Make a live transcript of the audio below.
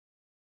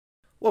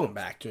Welcome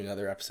back to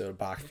another episode of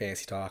Bach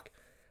Fantasy Talk.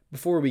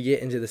 Before we get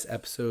into this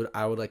episode,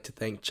 I would like to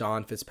thank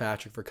John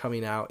Fitzpatrick for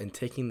coming out and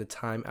taking the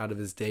time out of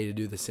his day to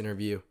do this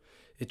interview.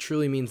 It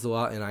truly means a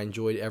lot, and I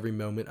enjoyed every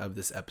moment of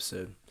this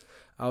episode.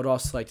 I would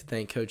also like to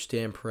thank Coach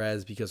Dan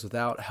Perez because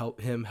without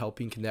him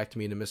helping connect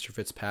me to Mr.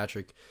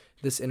 Fitzpatrick,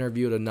 this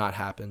interview would have not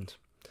happened.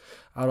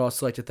 I would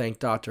also like to thank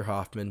Dr.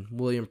 Hoffman,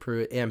 William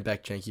Pruitt, and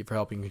Beck Jenke for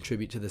helping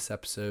contribute to this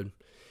episode.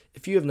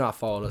 If you have not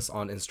followed us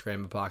on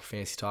Instagram at Bach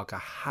Fantasy Talk, I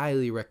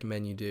highly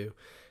recommend you do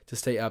to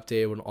stay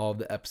updated when all of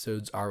the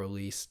episodes are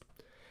released.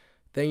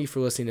 Thank you for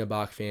listening to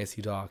Bach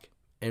Fantasy Talk.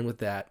 And with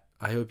that,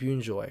 I hope you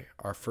enjoy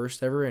our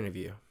first ever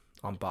interview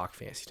on Bach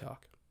Fantasy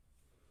Talk.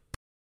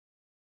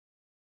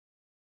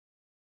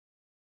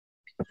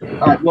 All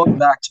right, welcome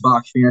back to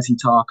Bach Fantasy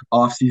Talk,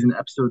 off-season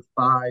episode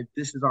 5.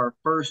 This is our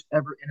first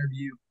ever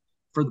interview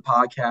for the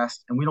podcast,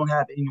 and we don't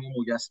have any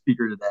normal guest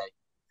speaker today.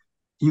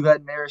 He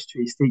led Marist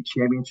to a state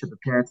championship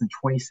appearance in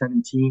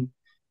 2017,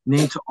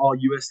 named to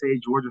All-USA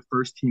Georgia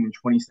First Team in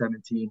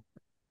 2017,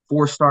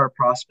 four-star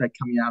prospect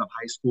coming out of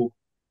high school,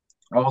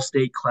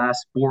 All-State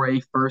Class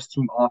 4A First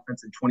Team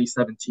Offense in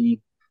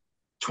 2017,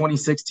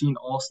 2016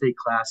 All-State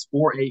Class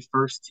 4A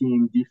First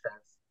Team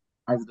Defense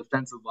as a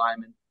defensive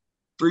lineman,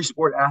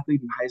 three-sport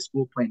athlete in high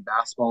school playing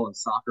basketball and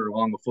soccer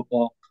along with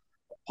football,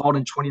 hauled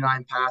in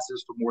 29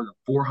 passes for more than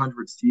 400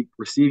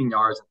 receiving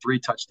yards and 3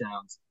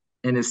 touchdowns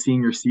in his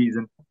senior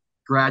season,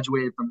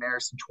 graduated from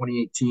Marist in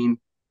 2018,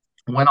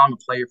 went on to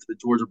play for the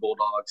Georgia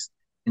Bulldogs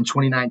in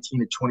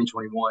 2019 and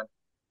 2021,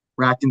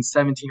 racked in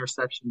 17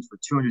 receptions for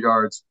 200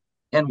 yards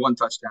and 1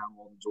 touchdown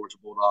while the Georgia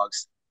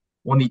Bulldogs,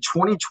 won the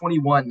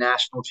 2021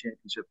 National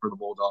Championship for the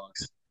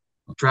Bulldogs,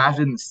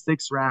 drafted in the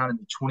 6th round in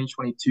the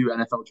 2022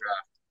 NFL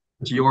Draft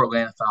to your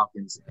Atlanta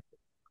Falcons.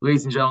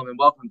 Ladies and gentlemen,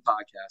 welcome to the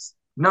podcast,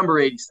 number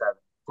 87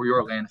 for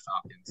your Atlanta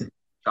Falcons,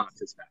 John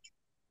Fitzpatrick.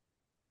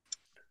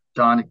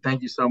 John,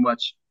 thank you so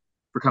much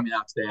for coming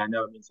out today. I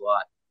know it means a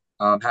lot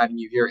having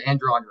you here, and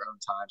you're on your own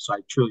time, so I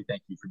truly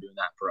thank you for doing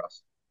that for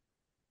us.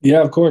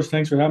 Yeah, of course.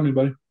 Thanks for having me,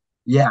 buddy.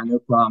 Yeah, no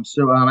problem.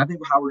 So I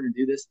think how we're going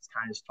to do this is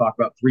kind of just talk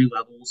about 3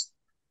 levels,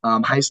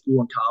 high school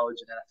and college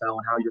and NFL,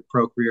 and how your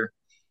pro career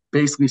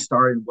basically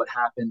started and what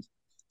happened.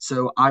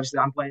 So obviously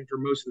I'm playing for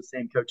most of the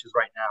same coaches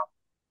right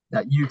now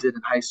that you did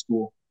in high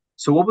school.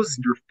 So what was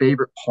your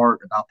favorite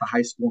part about the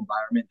high school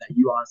environment that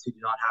you honestly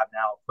do not have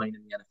now playing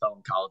in the NFL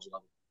and college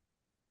level?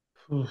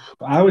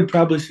 I would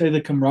probably say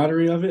the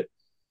camaraderie of it.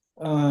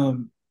 I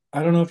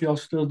don't know if y'all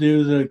still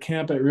do the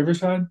camp at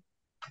Riverside.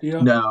 Do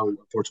y'all? No,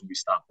 unfortunately, we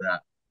stopped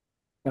that.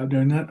 Stop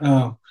doing that?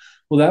 Oh,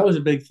 well, that was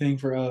a big thing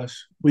for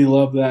us. We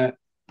love that.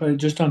 But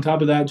just on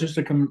top of that, just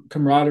the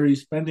camaraderie,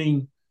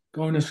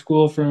 going to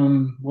school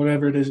from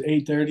whatever it is,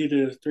 8:30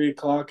 to 3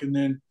 o'clock, and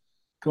then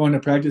going to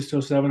practice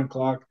till 7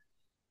 o'clock.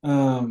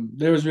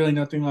 There was really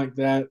nothing like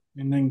that.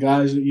 And then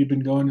guys that you've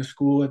been going to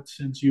school with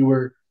since you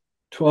were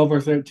 12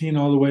 or 13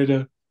 all the way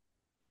to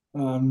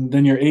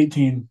then you're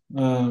 18.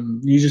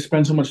 You just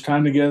spend so much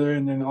time together,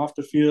 and then off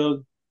the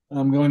field,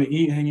 going to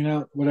eat, hanging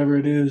out, whatever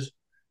it is.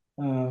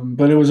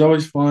 But it was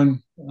always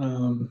fun,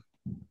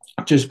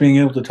 just being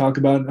able to talk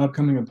about an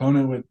upcoming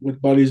opponent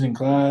with buddies in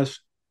class,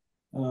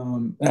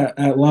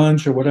 at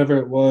lunch or whatever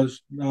it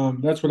was.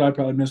 That's what I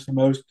probably missed the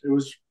most.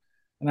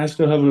 And I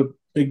still have a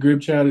big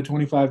group chat of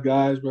 25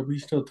 guys, but we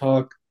still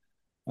talk.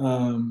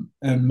 And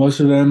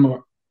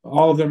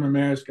all of them are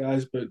Marist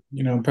guys, but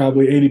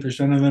probably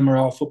 80% of them are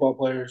all football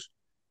players.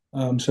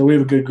 So we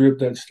have a good group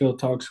that still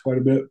talks quite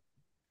a bit.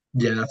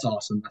 Yeah, that's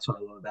awesome. That's what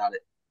I love about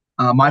it.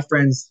 My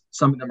friends,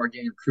 some of them are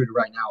getting recruited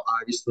right now.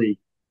 Obviously,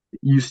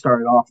 you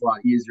started off a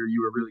lot easier.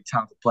 You were a really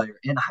talented player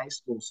in high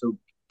school. So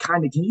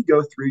can you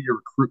go through your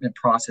recruitment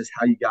process,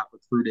 how you got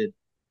recruited?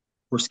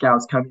 Were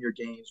scouts coming to your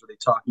games? Were they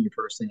talking to you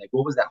personally? Like,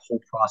 what was that whole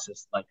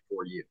process like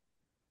for you?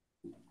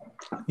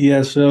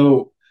 Yeah,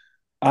 so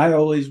I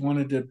always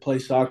wanted to play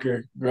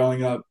soccer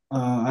growing up.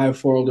 I have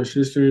 4 older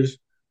sisters.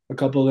 A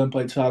couple of them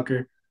played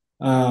soccer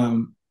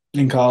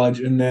in college,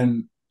 and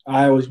then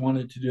I always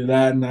wanted to do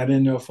that, and I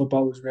didn't know if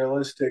football was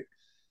realistic.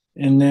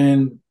 And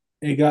then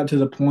it got to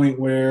the point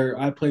where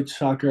I played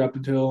soccer up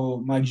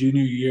until my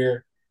junior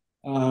year,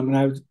 and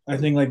I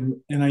think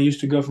and I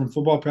used to go from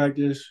football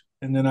practice,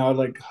 and then I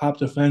would hop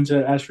the fence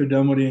at Ashford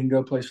Dunwoody and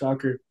go play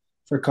soccer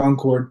for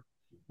Concord.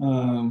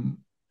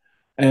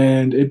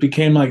 And it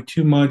became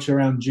too much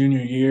around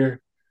junior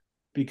year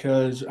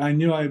because I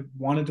knew I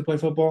wanted to play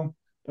football,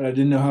 but I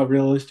didn't know how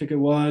realistic it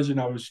was, and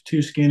I was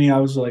too skinny. I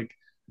was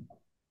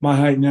my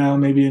height now,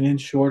 maybe an inch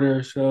shorter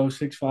or so,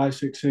 6'5",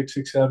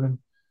 6'6",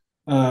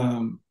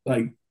 6'7",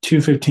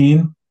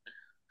 215.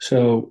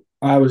 So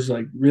I was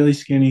really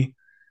skinny,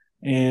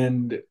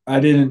 and I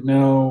didn't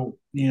know,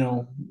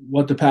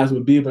 what the path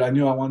would be, but I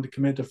knew I wanted to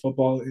commit to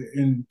football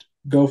and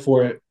go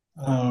for it,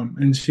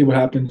 and see what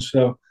happens.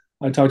 So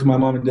I talked to my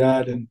mom and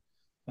dad, and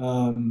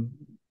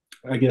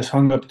I guess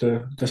hung up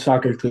the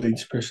soccer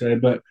cleats per se,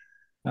 but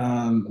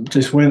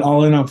just went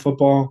all in on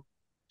football.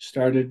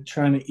 Started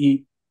trying to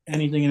eat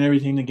anything and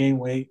everything to gain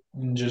weight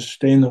and just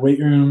stay in the weight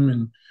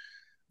room,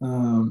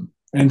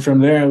 and from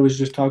there I was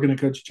just talking to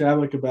Coach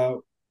Chadwick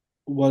about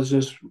was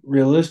this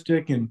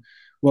realistic, and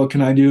what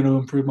can I do to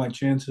improve my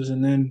chances?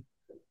 And then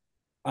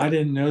I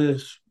didn't know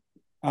this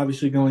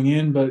obviously going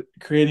in, but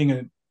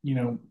creating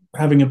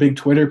having a big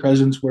Twitter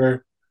presence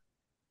where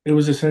it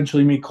was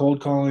essentially me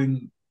cold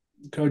calling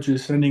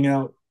coaches, sending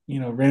out,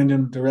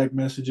 random direct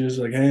messages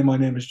like, hey, my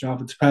name is John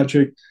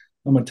Fitzpatrick.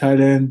 I'm a tight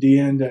end, D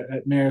end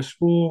at Marist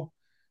School,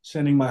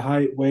 sending my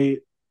height, weight,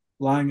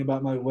 lying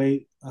about my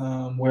weight,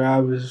 where I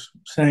was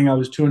saying I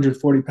was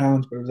 240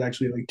 pounds, but it was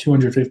actually like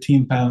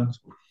 215 pounds.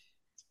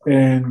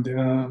 And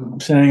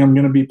saying I'm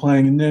going to be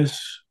playing in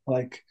this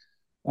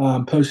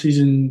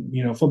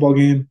postseason, football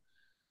game.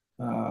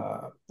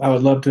 I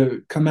would love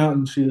to come out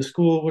and see the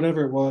school,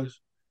 whatever it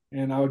was.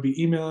 And I would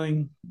be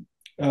emailing,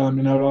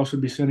 and I would also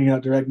be sending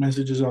out direct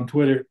messages on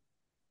Twitter.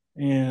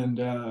 And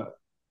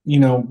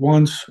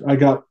once I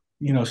got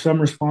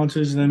some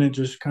responses, then it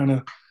just kind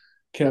of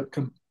kept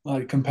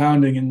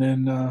compounding, and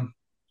then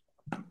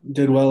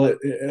did well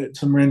at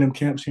some random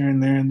camps here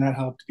and there, and that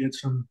helped get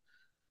some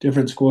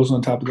different schools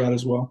on top of that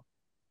as well.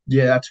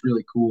 Yeah, that's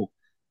really cool.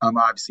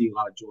 Obviously, a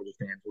lot of Georgia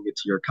fans will get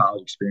to your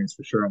college experience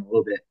for sure in a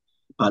little bit.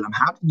 But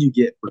how did you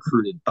get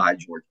recruited by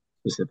Georgia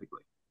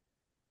specifically?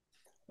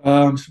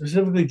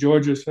 Specifically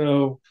Georgia.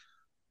 So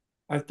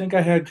I think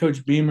I had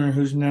Coach Beamer,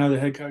 who's now the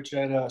head coach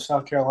at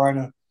South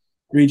Carolina,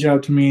 reach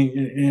out to me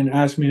and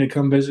ask me to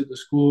come visit the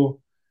school,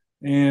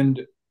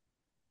 and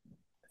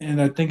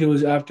I think it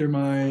was after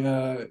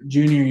my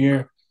junior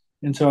year,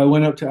 and so I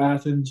went up to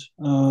Athens,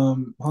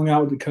 hung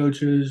out with the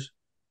coaches,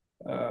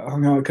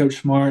 hung out with Coach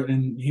Smart,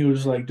 and he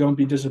was like, "Don't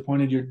be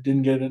disappointed you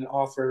didn't get an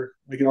offer,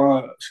 like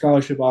a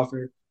scholarship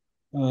offer.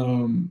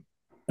 Um,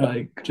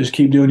 just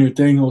keep doing your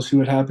thing. We'll see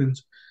what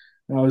happens."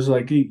 And I was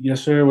like,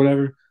 "Yes, sir,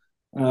 whatever,"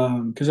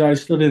 because I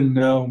still didn't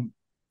know,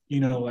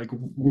 like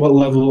what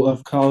level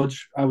of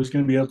college I was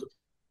going to be able to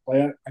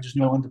play at. I just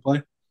knew I wanted to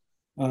play,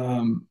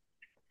 um,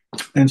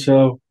 and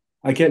so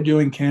I kept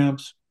doing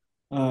camps.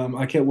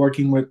 I kept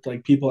working with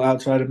like people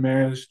outside of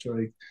Marist,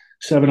 like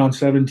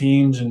 7-on-7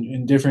 teams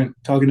and different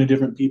talking to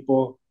different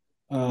people.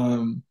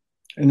 Um,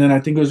 and then I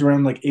think it was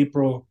around like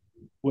April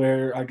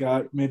where I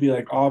got maybe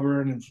like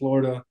Auburn and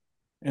Florida.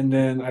 And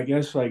then I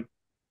guess like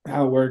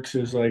how it works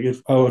is like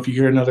if you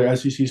hear another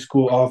SEC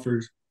school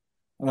offers,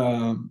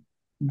 um,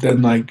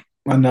 then like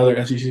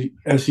another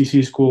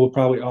SEC school will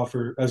probably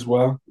offer as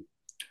well.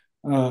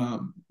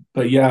 Um,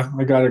 but yeah,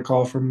 I got a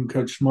call from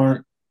Coach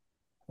Smart,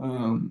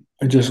 and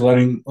just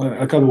letting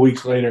a couple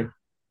weeks later,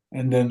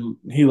 and then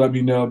he let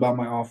me know about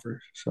my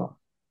offer. So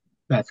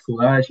That's cool.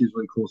 That actually is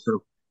really cool.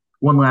 So,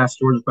 one last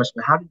Georgia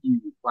question: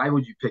 why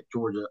would you pick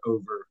Georgia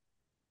over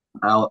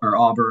or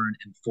Auburn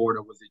and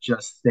Florida? Was it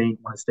just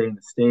want to stay in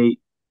the state,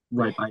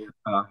 right by your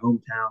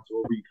hometown? So,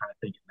 what were you kind of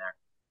thinking there?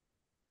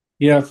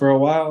 yeah, for a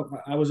while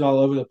I was all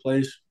over the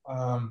place,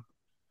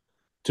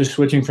 just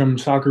switching from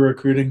soccer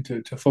recruiting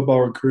to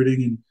football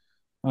recruiting,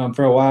 and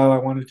for a while I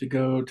wanted to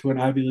go to an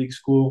Ivy League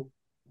school,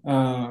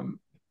 um,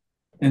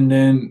 and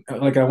then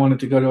like I wanted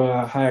to go to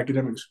a high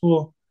academic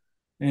school,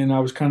 and I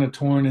was kind of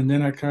torn, and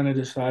then I kind of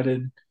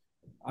decided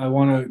I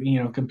want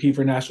to, compete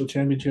for national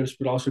championships,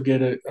 but also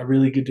get a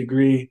really good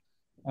degree,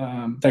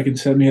 that can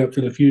set me up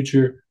for the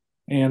future.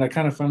 And I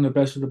kind of found the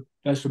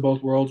best of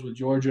both worlds with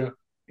Georgia.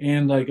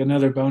 And like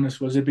another bonus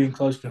was it being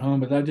close to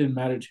home, but that didn't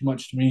matter too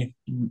much to me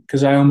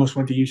because I almost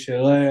went to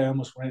UCLA. I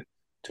almost went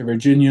to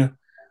Virginia.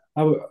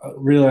 I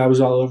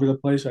was all over the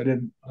place. I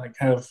didn't like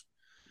have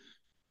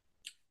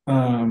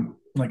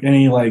like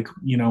any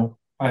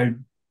I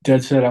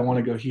dead set I want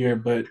to go here,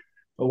 but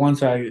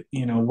once I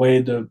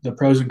weighed the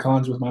pros and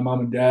cons with my mom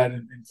and dad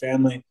and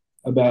family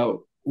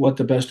about what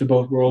the best of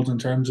both worlds in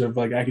terms of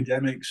like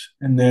academics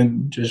and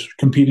then just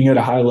competing at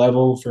a high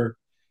level for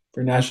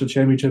national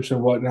championships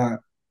and whatnot,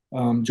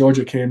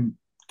 Georgia came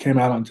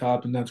out on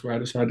top, and that's where I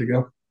decided to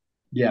go.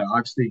 Yeah,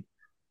 obviously,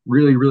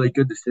 really, really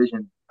good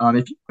decision.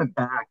 If you went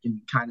back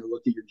and kind of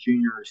looked at your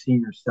junior or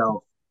senior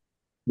self,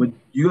 would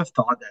you have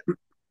thought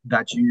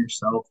that junior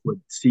self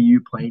would see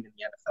you playing in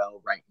the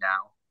NFL right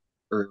now,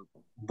 or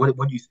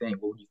what do you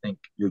think? What would you think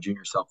your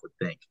junior self would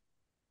think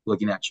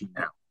looking at you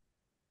now?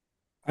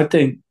 I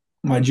think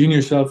my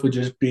junior self would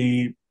just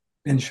be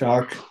in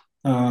shock,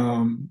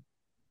 um,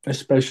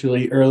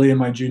 especially early in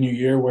my junior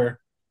year where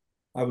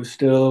I was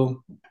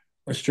still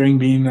a string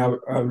bean.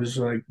 I was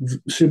like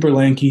super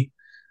lanky.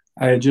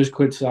 I had just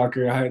quit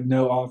soccer. I had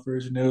no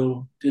offers,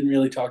 didn't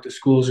really talk to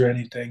schools or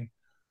anything.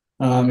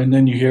 And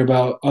then you hear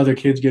about other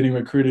kids getting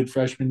recruited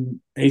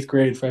eighth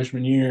grade,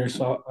 freshman year,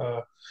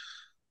 sophomore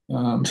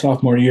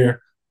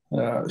year.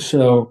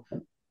 So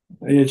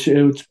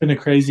it's been a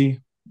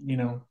crazy,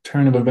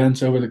 turn of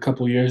events over the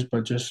couple of years,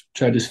 but just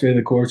tried to stay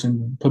the course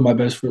and put my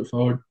best foot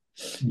forward.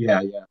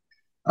 Yeah, yeah.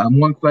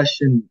 One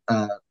question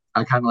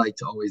I kind of like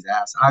to always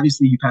ask.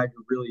 Obviously, you've had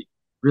your really,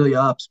 really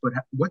ups, but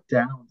what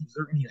down? Is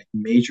there any like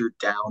major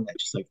down that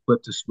just like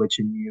flipped a switch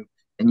in you,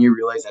 and you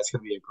realize that's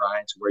going to be a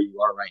grind to where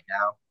you are right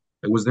now?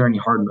 Like, was there any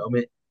hard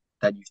moment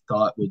that you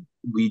thought would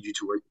lead you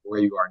to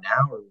where you are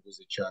now, or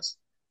was it just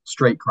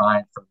straight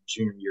grind from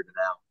junior year to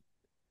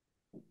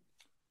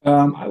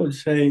now? I would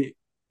say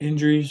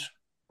injuries.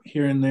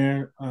 here and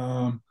there.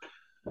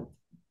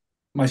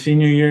 My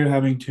senior year,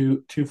 having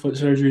two foot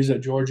surgeries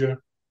at Georgia.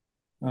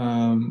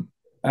 Um,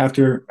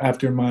 after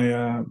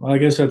my, well, I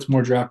guess that's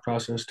more draft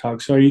process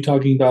talk. So, are you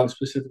talking about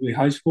specifically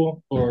high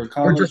school or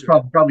Or just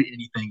college? Or probably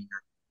anything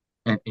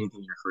in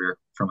your career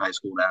from high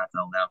school to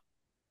NFL now.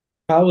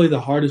 probably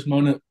the hardest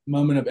moment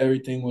of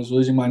everything was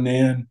losing my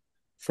nan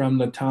from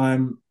the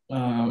time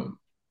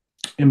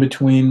in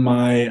between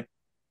my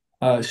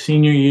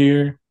senior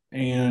year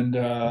and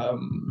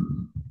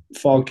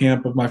fall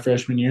camp of my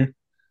freshman year.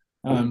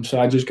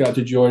 So I just got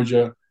to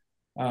Georgia.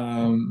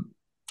 Um,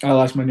 I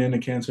lost my nan to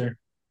cancer,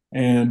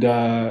 and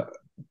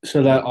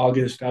so that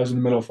August I was in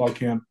the middle of fall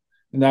camp,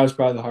 and that was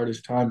probably the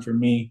hardest time for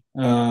me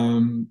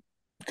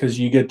because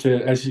you get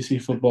to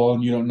SEC football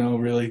and you don't know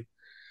really.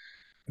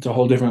 It's a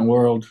whole different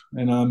world,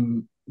 and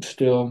I'm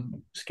still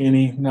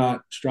skinny,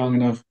 not strong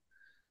enough,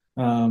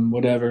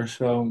 whatever.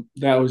 So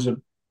that was a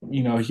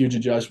huge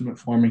adjustment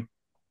for me.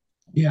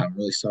 Yeah, I'm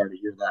really sorry to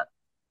hear that.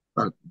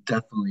 But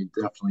definitely,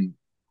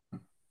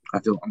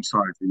 I'm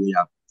sorry for you.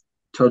 Yeah,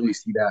 totally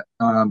see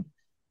that.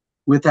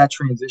 With that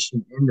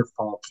transition into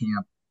fall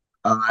camp,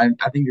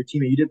 I think your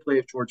teammate, you did play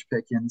with George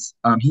Pickens.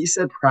 He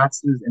said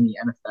practices in the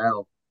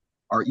NFL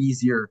are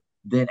easier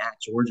than at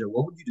Georgia.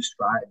 What would you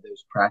describe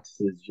those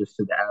practices just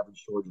to the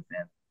average Georgia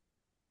fan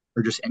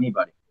or just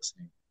anybody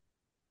listening?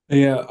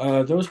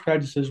 Yeah, those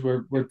practices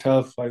were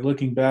tough. Like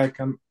looking back,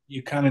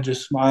 you kind of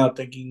just smile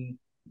thinking,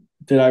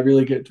 did I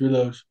really get through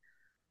those?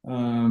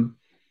 Um,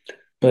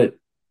 but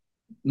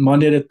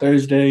Monday to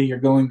Thursday, you're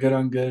going good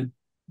on good.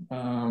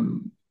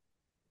 Um,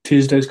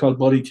 Tuesday's called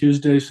Bloody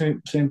Tuesday.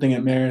 Same thing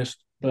at Marist,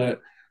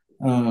 but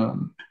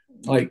um,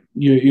 like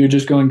you're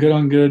just going good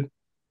on good.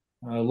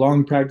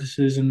 Long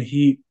practices in the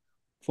heat,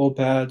 full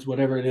pads,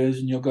 whatever it is,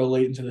 and you'll go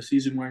late into the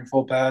season wearing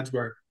full pads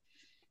where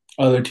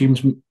other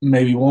teams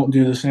maybe won't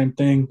do the same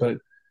thing. But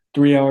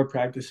 3 hour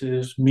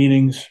practices,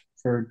 meetings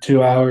for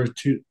 2 hours,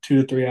 two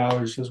to 3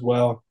 hours as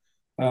well.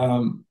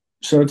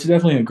 So it's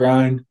definitely a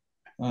grind,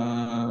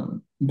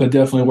 but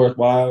definitely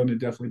worthwhile, and it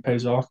definitely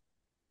pays off.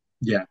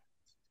 Yeah.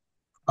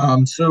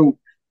 So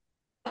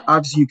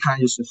obviously you kind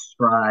of just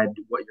described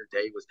what your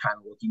day was kind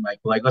of looking like.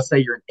 Like, let's say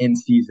you're in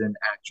season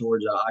at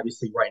Georgia.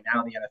 Obviously, right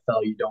now in the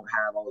NFL, you don't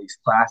have all these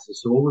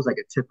classes. So, what was like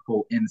a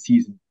typical in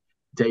season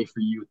day for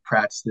you with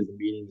practices and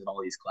meetings and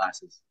all these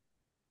classes?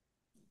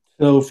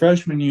 So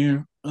freshman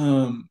year,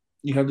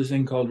 you have this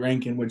thing called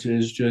ranking, which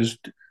is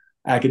just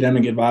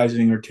academic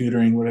advising or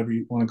tutoring, whatever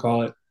you want to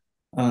call it.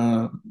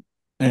 Um,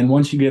 and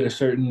once you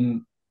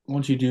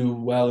do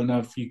well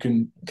enough, you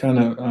can kind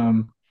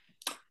of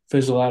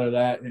fizzle out of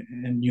that,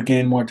 and you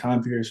gain more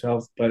time for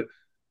yourself. But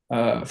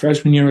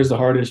freshman year was the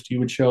hardest. You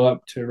would show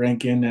up to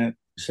ranking at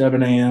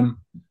 7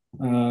 a.m.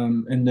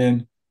 And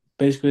then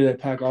basically they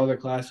pack all their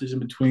classes in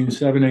between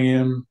 7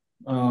 a.m.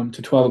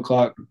 To 12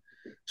 o'clock.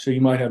 So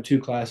you might have two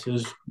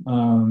classes,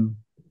 and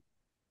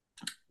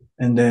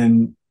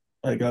then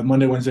like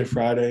Monday, Wednesday,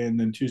 Friday, and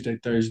then Tuesday,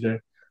 Thursday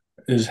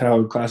is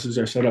how classes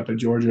are set up at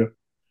Georgia.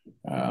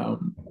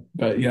 Um,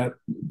 but yeah,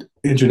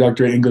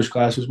 introductory English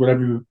classes,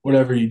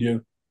 whatever you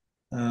do,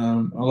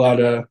 um, a lot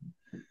of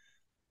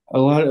a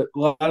lot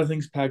of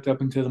things packed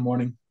up into the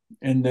morning,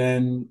 and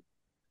then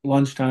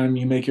lunchtime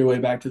you make your way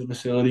back to the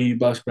facility, you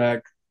bus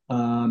back,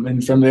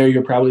 and from there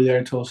you're probably there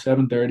until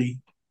 7:30,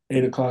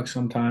 8 o'clock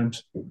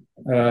sometimes.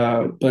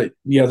 But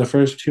yeah, the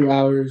first 2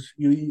 hours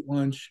you eat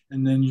lunch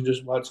and then you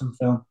just watch some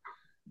film,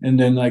 and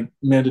then like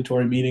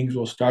mandatory meetings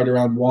will start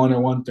around 1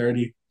 or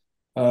 1:30.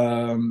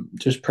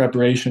 Just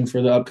preparation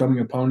for the upcoming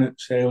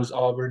opponent. Say it was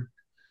Auburn.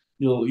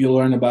 You'll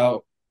learn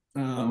about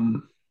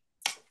um,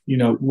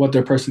 what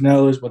their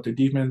personnel is, what their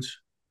defense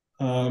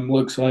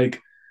looks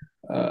like,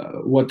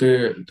 what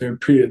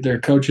their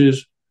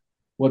coaches,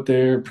 what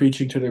they're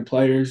preaching to their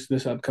players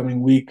this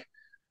upcoming week,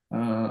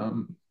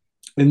 um,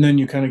 and then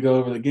you kind of go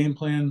over the game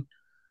plan,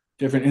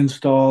 different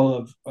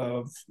install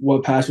of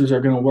what passes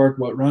are going to work,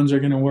 what runs are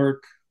going to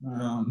work.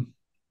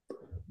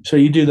 So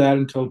you do that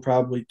until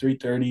probably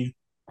 3:30,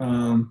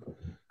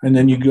 and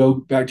then you go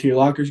back to your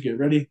lockers, get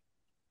ready,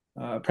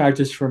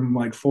 practice from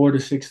like 4 to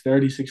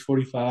 6:30,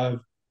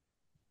 6:45.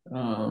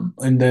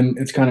 And then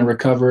it's kind of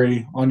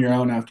recovery on your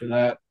own after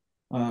that.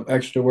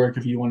 Extra work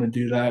if you want to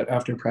do that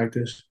after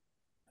practice.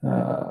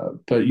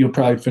 But you'll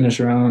probably finish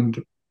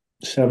around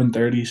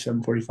 7:30,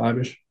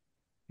 7:45 ish.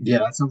 Yeah,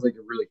 that sounds like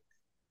a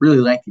really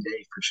lengthy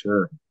day for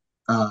sure.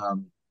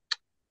 Um,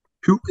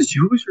 who was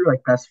your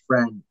like best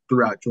friend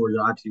throughout Georgia?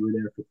 Obviously, you were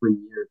there for 3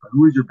 years, but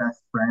who was your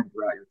best friend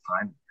throughout your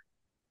time?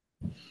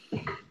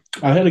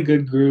 I had a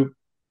good group,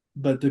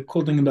 but the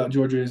cool thing about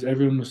Georgia is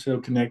everyone was so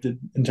connected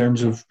in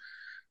terms of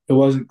it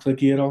wasn't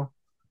clicky at all,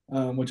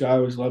 which I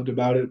always loved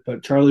about it.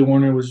 But Charlie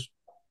Warner was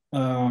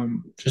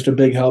just a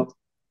big help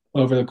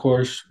over the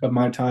course of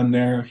my time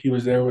there. He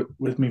was there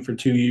with me for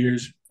 2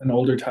 years, an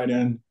older tight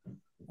end.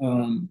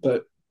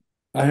 But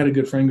I had a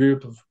good friend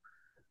group of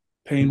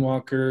Payne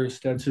Walker,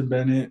 Stetson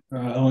Bennett,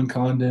 Owen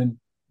Condon,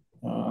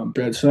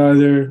 Brett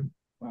Scyther,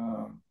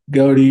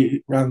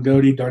 Ron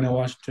Goody, Darnell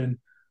Washington,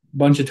 a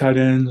bunch of tight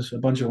ends, a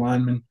bunch of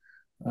linemen.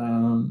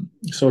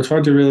 So it's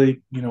hard to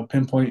really,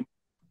 pinpoint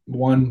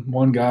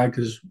one guy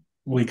because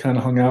we kind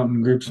of hung out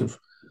in groups of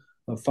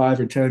 5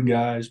 or 10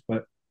 guys,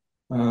 but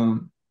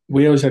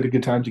we always had a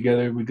good time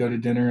together. We go to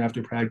dinner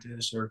after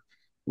practice, or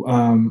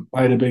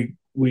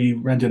we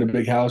rented a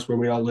big house where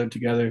we all lived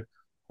together.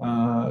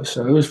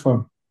 So it was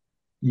fun.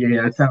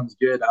 Yeah, that sounds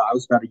good. I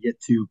was about to get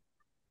to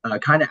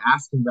kind of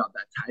asking about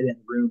that tight end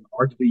room.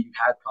 Arguably, you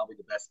had probably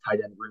the best tight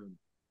end room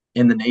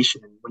in the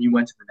nation. And when you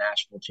went to the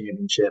national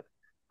championship,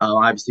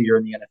 obviously you're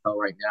in the NFL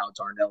right now.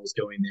 Darnell is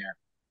going there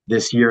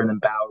this year, and then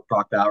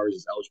Brock Bowers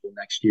is eligible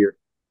next year.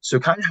 So,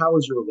 kind of how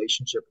was your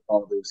relationship with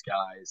all those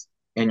guys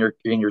and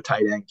your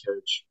tight end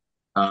coach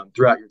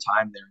throughout your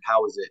time there? And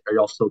how is it? Are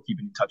y'all still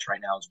keeping in touch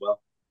right now as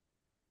well?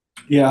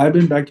 Yeah, I've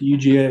been back to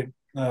UGA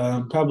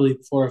probably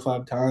 4 or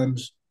 5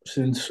 times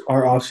since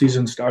our off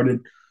season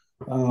started.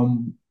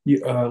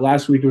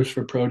 Last week it was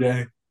for pro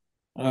day,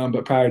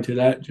 but prior to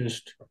that,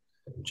 just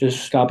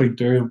stopping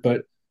through.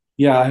 But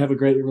yeah, I have a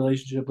great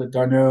relationship with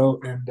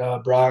Darnell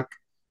and Brock.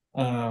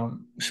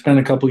 Spent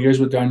a couple years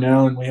with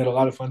Darnell, and we had a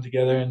lot of fun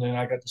together. And then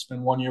I got to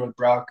spend 1 year with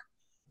Brock,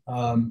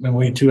 and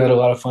we too had a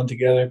lot of fun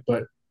together.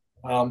 But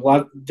a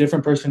lot of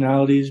different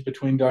personalities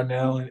between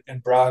Darnell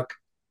and Brock.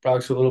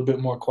 Brock's a little bit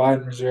more quiet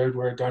and reserved,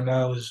 where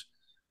Darnell is.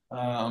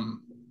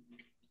 Um,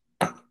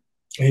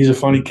 he's a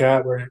funny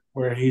cat,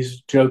 where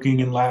he's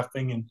joking and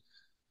laughing,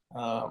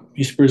 and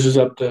he spruces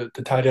up the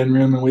tight end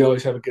room, and we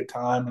always have a good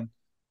time. And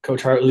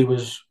Coach Hartley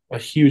was a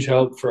huge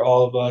help for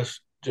all of us,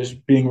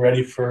 just being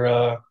ready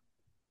for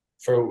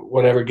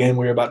whatever game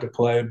we were about to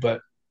play.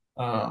 But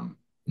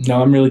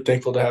no, I'm really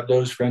thankful to have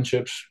those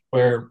friendships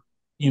where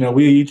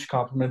we each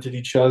complimented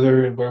each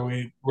other, and where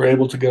we were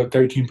able to go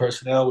 13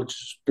 personnel, which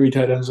is 3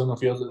 tight ends on the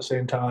field at the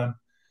same time,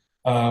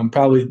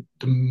 probably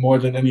more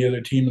than any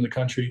other team in the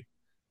country.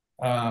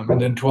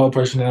 And then 12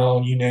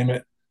 personnel, you name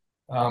it,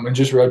 and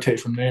just rotate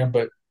from there.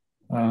 But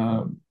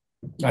um,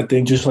 I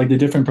think just like the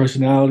different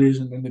personalities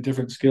and then the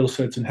different skill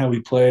sets and how we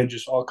played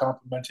just all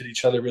complemented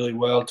each other really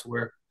well to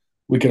where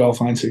we could all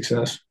find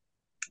success.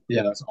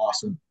 Yeah, that's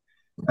awesome.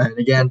 And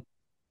again,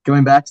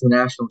 going back to the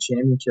national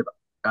championship,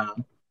 uh,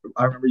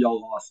 I remember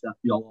y'all lost.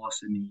 Y'all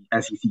lost in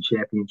the SEC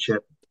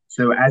championship.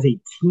 So as a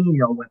team,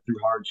 y'all went through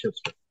hardships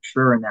for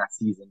sure in that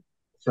season.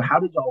 So how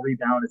did y'all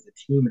rebound as a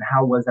team, and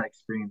how was that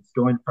experience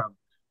going from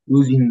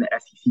losing the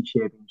SEC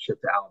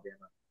championship to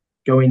Alabama,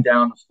 going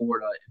down to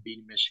Florida and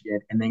beating Michigan,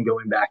 and then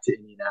going back to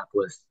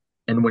Indianapolis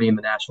and winning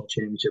the national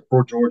championship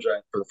for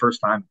Georgia for the first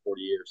time in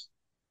 40 years?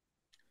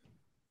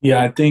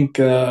 Yeah, I think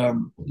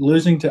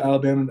losing to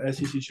Alabama in the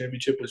SEC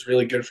championship was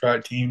really good for our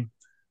team,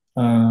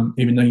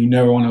 even though you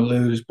never want to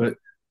lose. But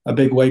a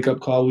big wake up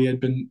call. We had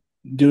been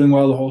doing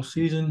well the whole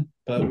season,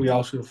 but we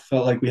also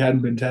felt like we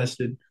hadn't been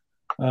tested.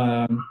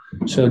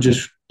 So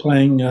just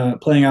playing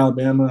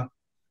Alabama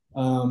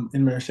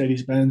in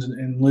Mercedes Benz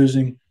and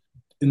losing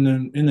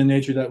in the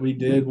nature that we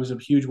did was a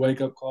huge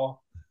wake up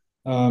call.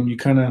 You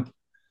kind of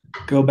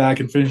go back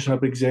and finish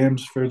up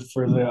exams for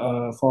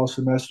the fall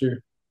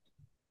semester,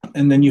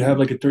 and then you have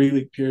like a 3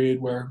 week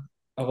period where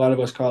a lot of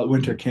us call it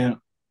winter camp,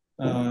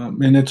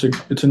 and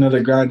it's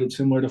another grind. It's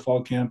similar to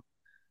fall camp,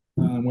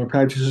 where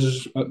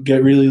practices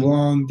get really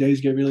long, days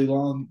get really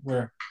long,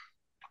 where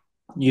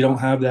you don't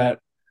have that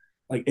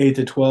like 8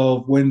 to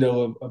 12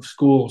 window of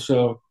school.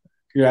 So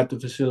you're at the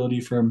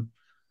facility from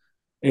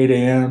 8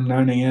 a.m.,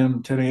 9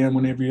 a.m., 10 a.m.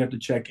 whenever you have to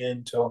check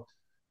in till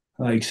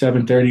like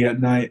 7:30 at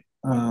night.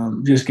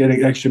 Just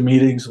getting extra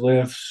meetings,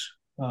 lifts,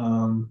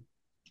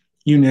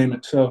 you name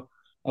it. So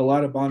a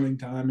lot of bonding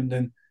time, and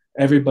then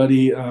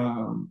everybody,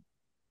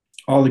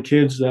 all the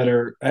kids that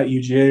are at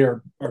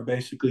UGA are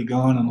basically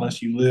gone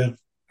unless you live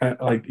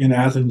like in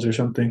Athens or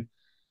something.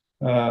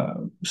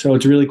 So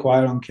it's really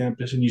quiet on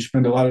campus, and you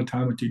spend a lot of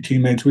time with your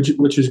teammates,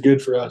 which is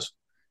good for us.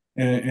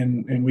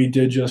 And we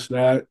did just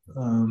that.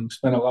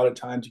 Spent a lot of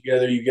time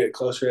together. You get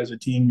closer as a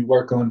team. You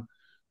work on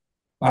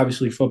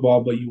obviously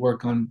football, but you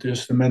work on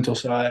just the mental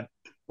side,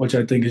 which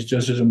I think is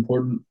just as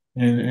important,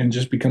 and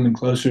just becoming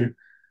closer.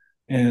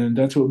 And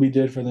that's what we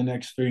did for the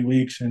next 3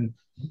 weeks. And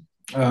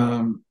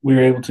we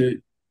were able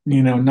to,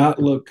 not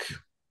look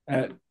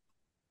at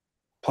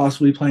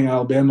possibly playing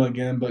Alabama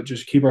again, but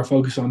just keep our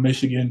focus on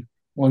Michigan,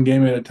 one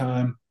game at a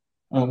time,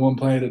 one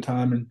play at a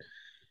time,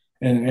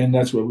 and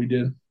that's what we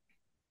did.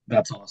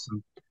 That's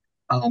awesome.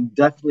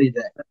 Definitely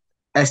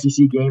the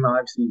SEC game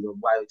obviously is a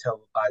widely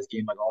televised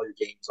game like all your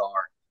games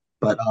are.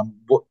 But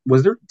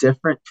was there a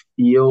different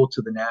feel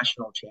to the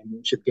national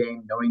championship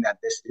game, knowing that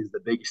this is the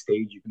biggest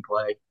stage you can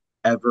play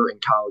ever in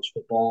college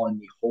football, and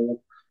the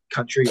whole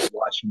country is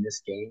watching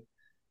this game?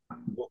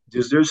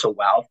 Is there a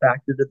wow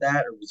factor to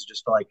that, or was it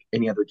just like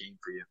any other game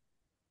for you?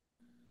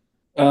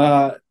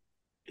 Uh,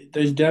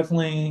 there's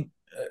definitely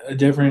a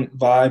different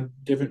vibe,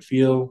 different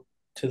feel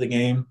to the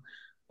game.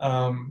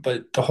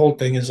 But the whole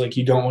thing is like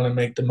you don't want to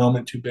make the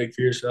moment too big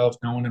for yourself.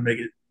 Don't want to make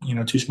it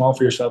too small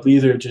for yourself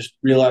either. Just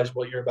realize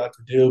what you're about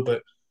to do.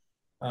 But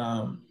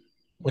um,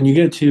 when you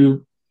get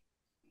too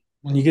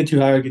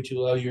high or get too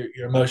low,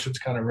 your emotions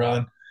kind of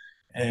run,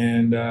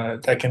 and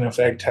that can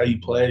affect how you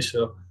play.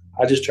 So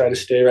I just try to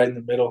stay right in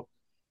the middle.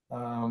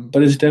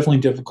 But it's definitely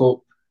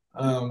difficult.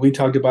 We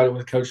talked about it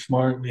with Coach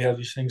Smart. We have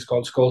these things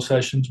called skull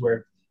sessions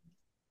where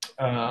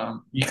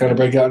you kind of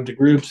break out into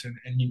groups,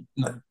 and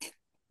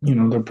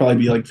there'll probably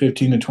be like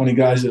 15 to 20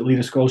 guys that lead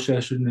a skull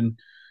session, and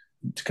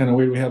it's kind of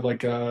weird. We have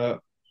like probably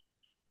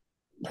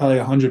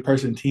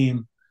 100-person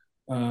team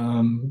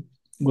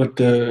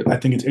with I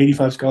think it's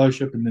 85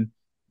 scholarship, and then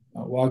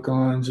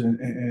walk-ons,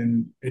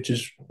 and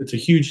it's a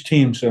huge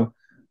team. So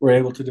we're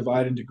able to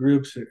divide into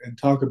groups and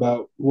talk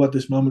about what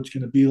this moment's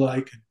going to be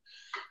like. And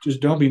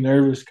just don't be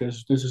nervous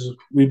because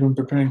we've been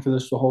preparing for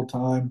this the whole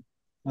time.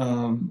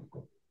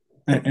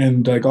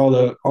 And like all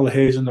the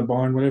haze in the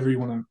barn, whatever you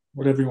want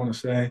to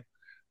say,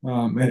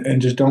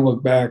 and just don't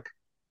look back.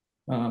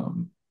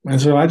 And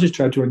so I just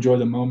try to enjoy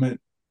the moment,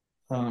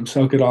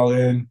 soak it all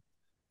in,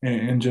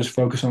 and just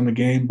focus on the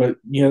game. But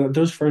yeah,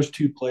 those first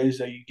two plays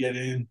that you get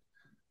in,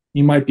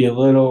 you might be a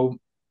little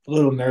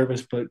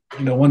nervous, but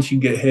once you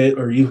get hit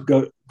or you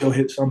go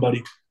hit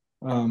somebody,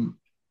 um,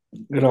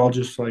 it all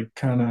just like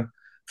kind of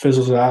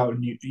fizzles out,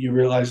 and you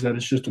realize that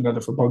it's just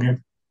another football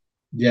game.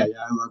 Yeah, yeah,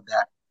 I love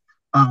that.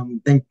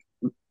 Think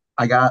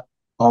I got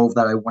all of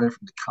that I wanted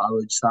from the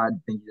college side. I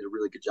think you did a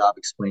really good job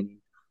explaining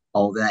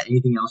all of that.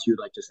 Anything else you'd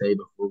like to say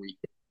before we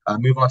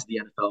move on to the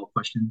NFL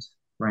questions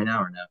right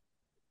now, or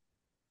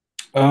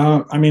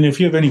no? I mean, if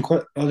you have any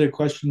other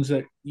questions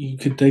that you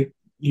could think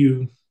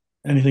you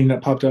anything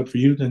that popped up for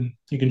you, then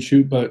you can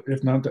shoot. But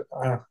if not,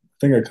 I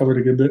think I covered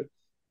a good bit.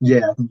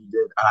 Yeah, I think you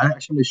did. I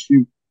actually want to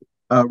shoot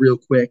real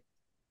quick.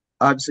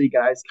 Obviously,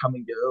 guys come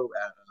and go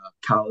at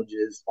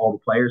colleges, all the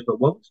players,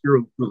 but what was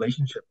your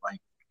relationship like,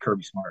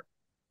 Kirby Smart?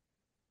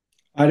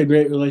 I had a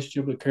great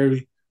relationship with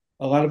Kirby.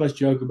 A lot of us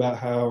joke about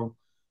how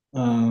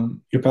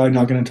you're probably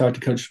not going to talk to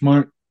Coach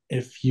Smart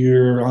if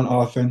you're on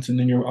offense, and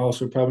then you're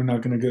also probably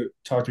not going to go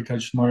talk to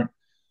Coach Smart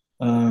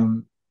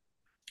um,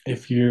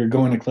 if you're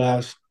going to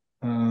class.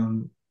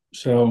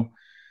 So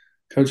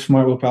Coach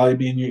Smart will probably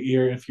be in your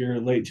ear if you're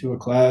late to a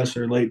class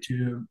or late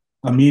to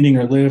a meeting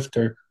or lift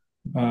or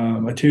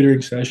a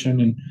tutoring session.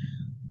 And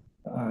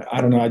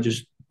I don't know, I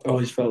just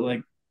always felt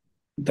like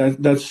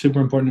that's super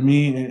important to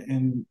me.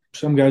 And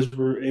some guys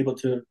were able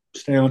to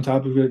stay on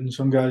top of it, and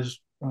some guys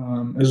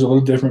is a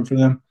little different for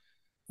them.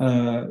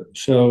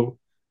 So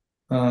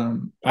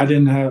I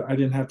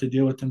didn't have to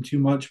deal with them too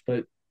much,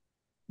 but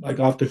like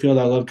off the field,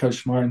 I love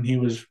Coach Smart, and he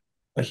was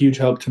a huge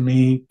help to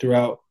me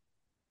throughout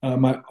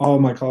my all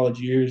of my college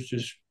years,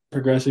 just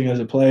progressing as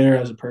a player,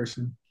 as a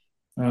person,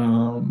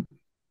 um,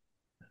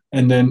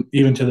 and then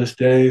even to this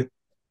day,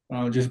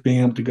 just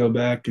being able to go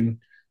back, and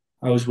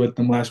I was with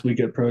them last week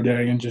at Pro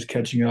Day and just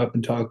catching up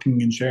and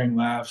talking and sharing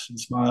laughs and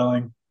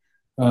smiling.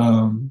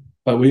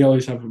 But we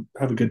always have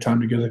a good time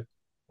together.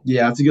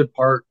 Yeah, that's a good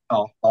part.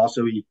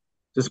 Also, he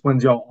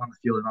disciplines y'all on the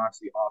field and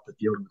obviously off the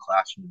field in the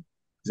classroom.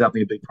 Is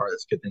definitely a big part.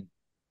 That's a good thing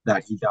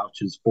that he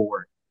vouches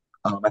for.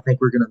 I think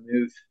we're going to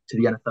move to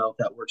the NFL if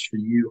that works for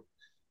you.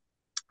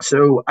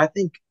 So I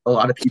think a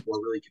lot of people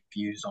are really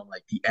confused on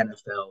like the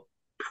NFL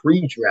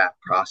pre-draft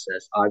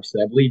process.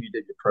 Obviously, I believe you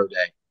did your pro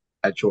day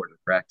at Georgia,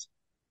 correct?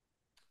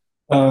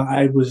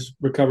 I was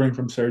recovering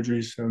from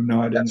surgery, so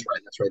no, I That's didn't.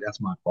 right. That's right. That's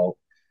my fault.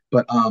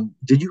 But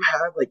did you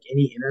have like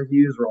any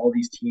interviews or all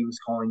these teams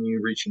calling you,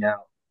 reaching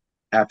out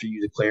after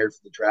you declared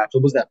for the draft?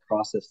 What was that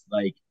process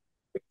like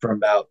from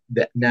about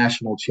the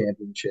national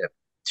championship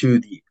to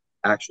the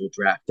actual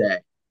draft day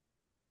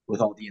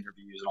with all the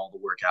interviews and all the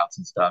workouts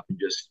and stuff? And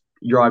just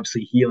you're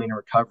obviously healing and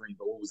recovering,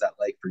 but what was that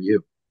like for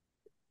you?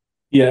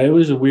 Yeah, it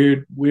was a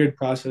weird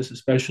process,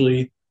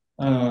 especially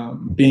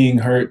being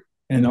hurt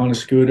and on a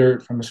scooter,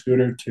 from a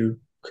scooter to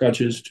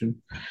crutches to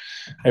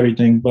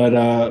everything.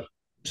 But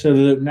so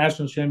the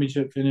national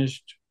championship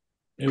finished.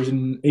 It was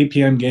an 8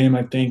 p.m. game,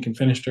 I think, and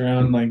finished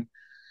around like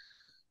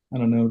I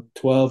don't know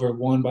 12 or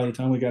 1 by the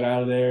time we got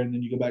out of there. And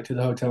then you go back to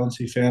the hotel and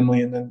see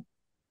family. And then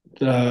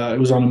it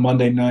was on a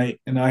Monday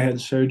night, and I had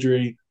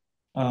surgery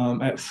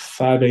at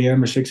 5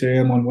 a.m. or 6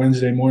 a.m. on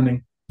Wednesday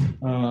morning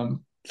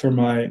for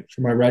my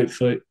right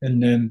foot,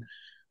 and then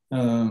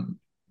um,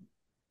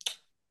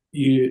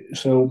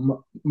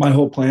 my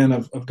whole plan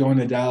of going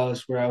to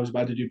Dallas, where I was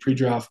about to do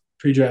pre-draft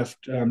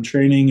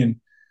training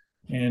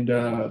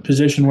and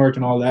position work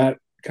and all that,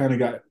 kind of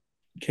got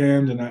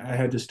canned, and I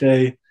had to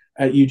stay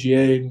at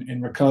UGA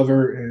and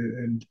recover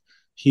and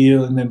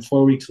heal. And then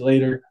 4 weeks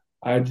later,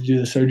 I had to do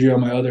the surgery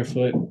on my other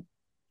foot.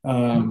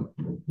 Um,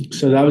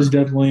 so that was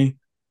definitely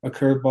a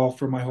curveball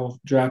for my whole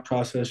draft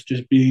process,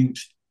 just being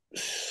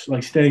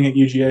like staying at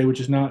UGA, which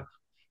is not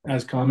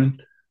as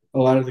common. A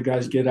lot of the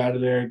guys get out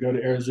of there, go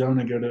to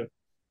Arizona, go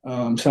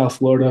to South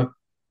Florida,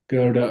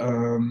 go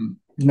to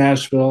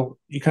Nashville.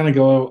 You kind of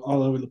go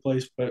all over the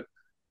place. But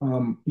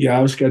yeah,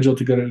 I was scheduled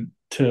to go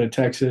to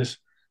Texas,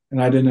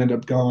 and I didn't end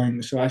up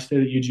going. So I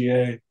stayed at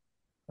UGA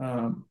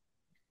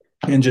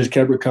and just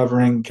kept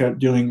recovering, kept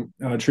doing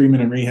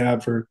treatment and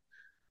rehab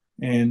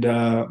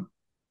and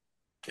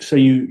so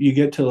you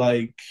get to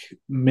like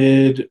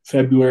mid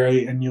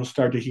February, and you'll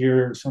start to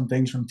hear some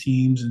things from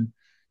teams, and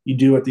you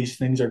do what these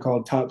things are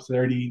called top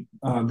 30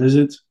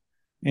 visits.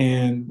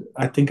 And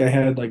I think I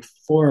had like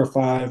 4 or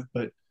 5,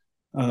 but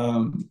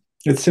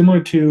It's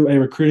similar to a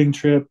recruiting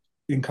trip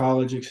in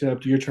college,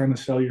 except you're trying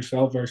to sell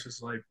yourself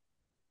versus like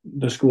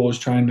the school is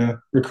trying to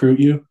recruit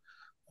you.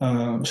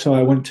 So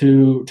I went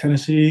to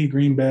Tennessee,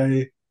 Green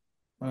Bay,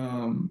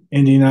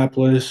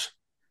 Indianapolis,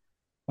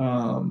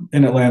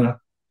 in Atlanta,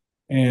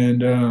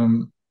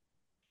 and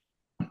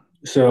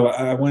so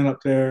I went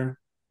up there,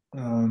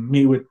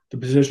 meet with the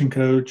position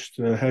coach,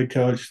 the head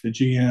coach, the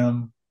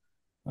GM,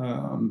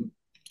 um,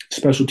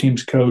 special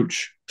teams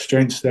coach,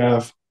 strength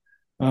staff,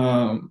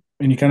 and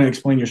you kind of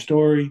explain your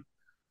story.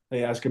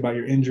 They ask about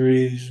your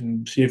injuries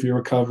and see if you're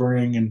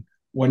recovering and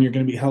when you're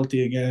going to be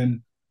healthy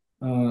again.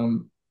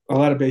 Um, a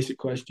lot of basic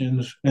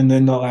questions, and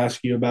then they'll ask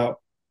you about.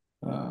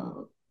 Uh,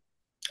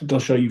 they'll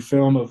show you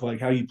film of like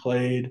how you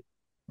played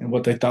and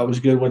what they thought was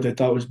good, what they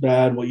thought was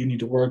bad, what you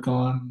need to work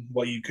on,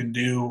 what you can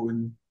do,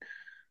 and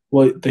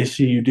what they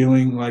see you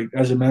doing, like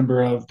as a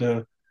member of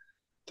the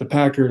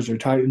Packers or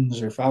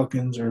Titans or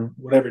Falcons or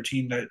whatever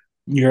team that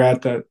you're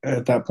at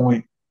that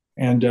point.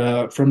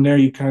 And from there,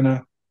 you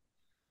kind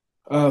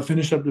of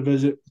finish up the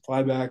visit,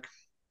 fly back,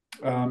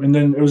 and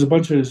then it was a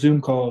bunch of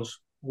Zoom calls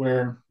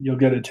where you'll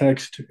get a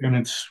text and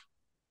it's,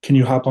 can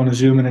you hop on a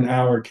Zoom in an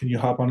hour? Can you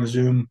hop on a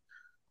Zoom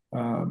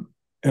um,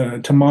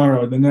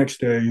 tomorrow, the next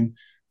day,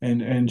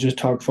 and just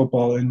talk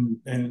football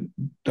and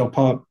they'll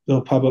pop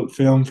up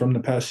film from the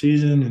past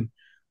season and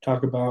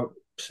talk about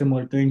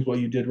similar things, what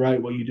you did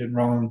right, what you did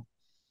wrong,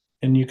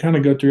 and you kind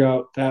of go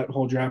throughout that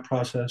whole draft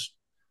process.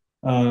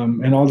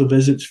 And all the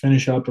visits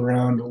finish up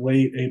around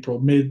late April,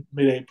 mid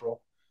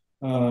April,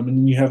 and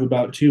then you have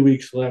about 2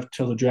 weeks left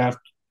till the draft.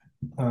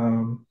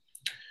 Um,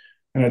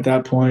 and at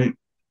that point,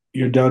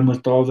 you're done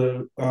with all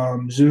the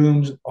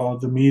Zooms, all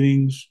the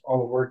meetings, all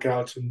the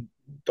workouts, and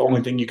the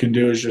only thing you can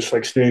do is just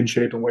like stay in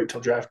shape and wait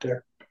till draft day.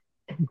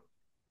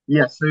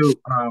 Yeah, so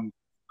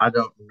I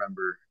don't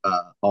remember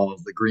all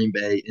of the Green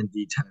Bay,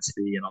 Indy,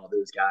 Tennessee, and all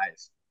those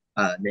guys'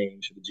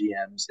 names for the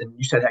GMs. And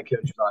you said head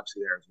coach was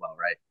obviously there as well,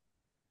 right?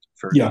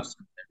 For Yeah. those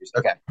interviews.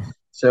 Okay.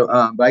 So,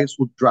 but I guess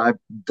we'll dive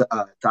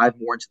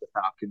more into the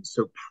Falcons.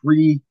 So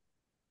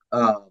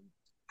um,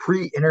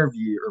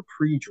 pre-interview or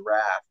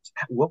pre-draft,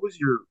 what was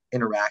your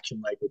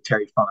interaction like with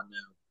Terry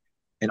Fontenot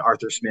and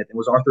Arthur Smith? And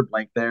was Arthur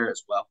Blank there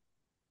as well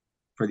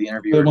for the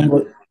interview? Arthur Or no?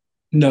 Blank,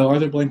 no,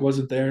 Arthur Blank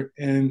wasn't there,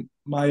 and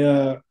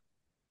my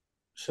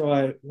so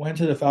I went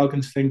to the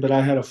Falcons thing, but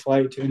I had a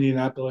flight to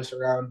Indianapolis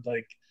around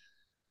like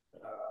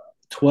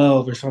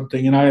 12 or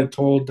something, and I had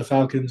told the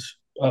Falcons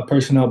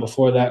personnel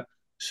before that,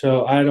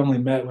 so I had only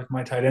met with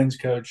my tight ends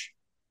coach,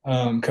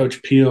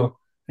 Coach Peel,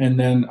 and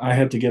then I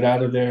had to get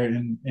out of there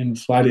and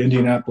fly to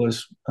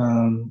Indianapolis,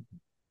 and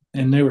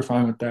they were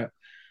fine with that.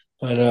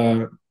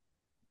 But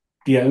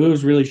yeah, it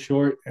was really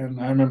short, and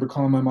I remember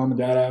calling my mom and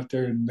dad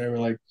after, and they were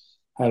like,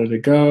 "How did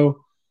it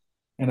go?"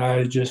 And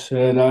I just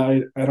said,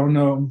 I don't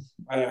know.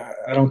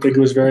 I don't think it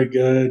was very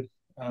good.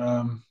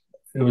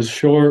 It was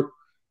short,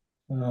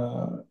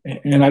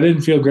 and I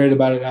didn't feel great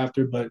about it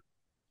after. But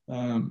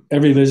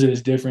every visit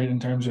is different in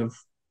terms of,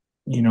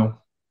 you know,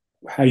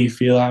 how you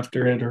feel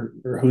after it,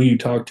 or who you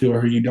talk to,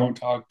 or who you don't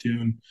talk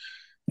to,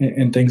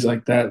 and things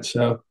like that.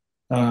 So,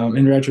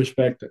 in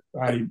retrospect,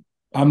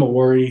 I'm a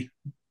worry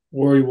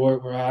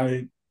where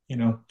I, you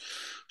know,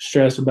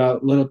 stress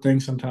about little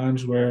things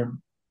sometimes where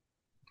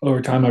over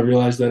time I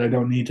realized that I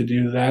don't need to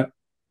do that.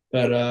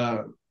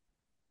 But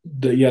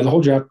the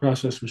whole draft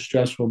process was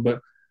stressful,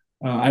 but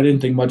I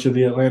didn't think much of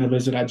the Atlanta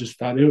visit. I just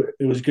thought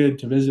it was good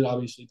to visit,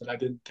 obviously, but I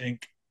didn't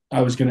think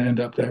I was going to end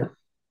up there.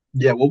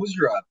 Yeah, what was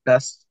your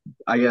best?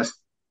 I guess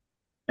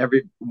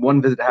every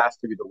one visit has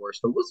to be the worst.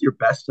 But what was your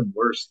best and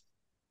worst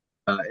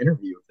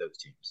interview with those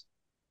teams?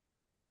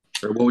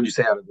 Or what would you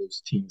say out of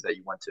those teams that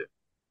you went to?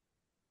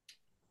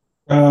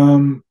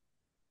 Um,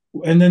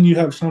 and then you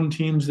have some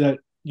teams that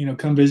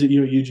come visit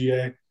you at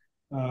UGA,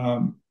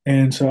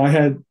 and so I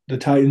had the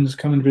Titans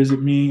come and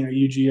visit me at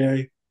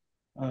UGA.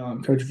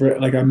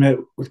 Like I met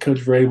with Coach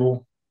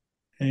Vrabel,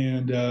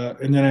 and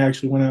then I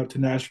actually went out to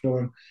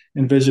Nashville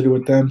and visited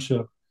with them.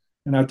 So,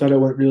 and I thought it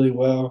went really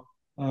well.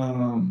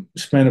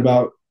 Spent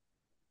about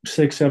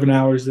 6-7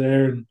 hours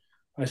there, and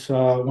I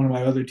saw one of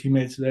my other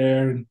teammates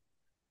there,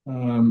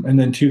 and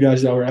then two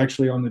guys that were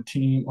actually on the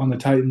team on the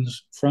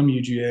Titans from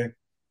UGA.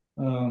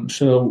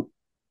 So,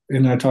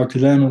 and I talked to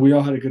them, and we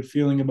all had a good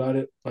feeling about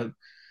it, but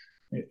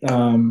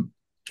um,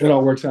 it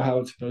all works out how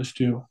it's supposed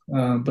to.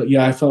 But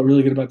yeah, I felt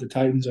really good about the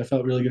Titans. I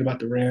felt really good about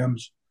the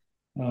Rams.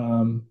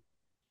 Um,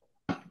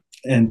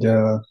 and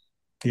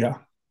yeah.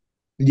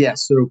 Yeah.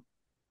 So,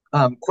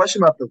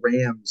 question about the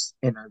Rams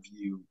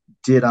interview.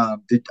 Did I?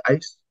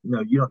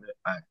 No, you don't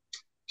know.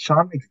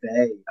 Sean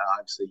McVay,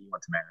 obviously, he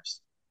went to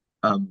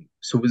Marist.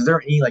 So was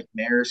there any like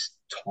Marist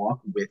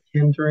talk with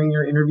him during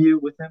your interview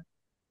with him?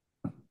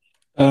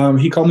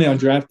 He called me on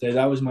draft day.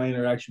 That was my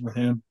interaction with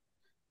him.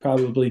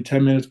 Probably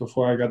 10 minutes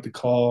before I got the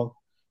call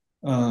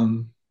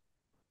um,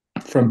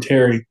 from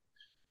Terry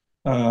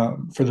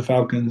for the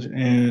Falcons,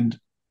 and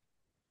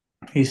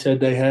he said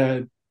they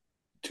had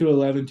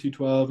 211,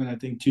 212, and I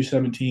think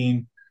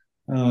 217.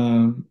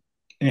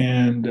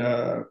 And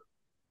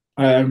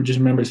I just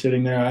remember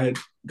sitting there.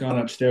 gone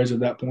upstairs at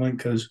that point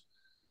because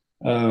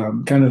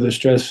kind of the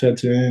stress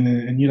sets in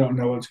and you don't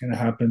know what's going to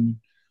happen.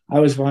 I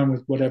was fine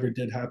with whatever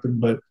did happen,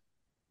 but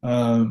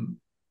um,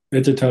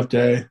 it's a tough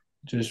day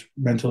just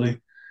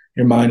mentally.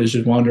 Your mind is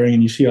just wandering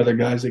and you see other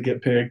guys that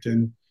get picked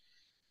and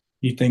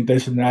you think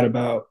this and that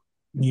about,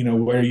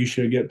 where you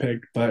should get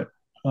picked. But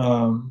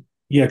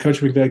yeah, Coach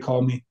McVay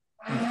called me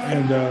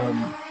and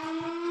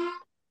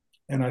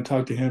I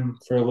talked to him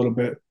for a little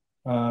bit.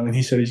 And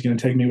he said he's going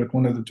to take me with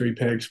one of the three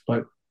picks,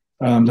 but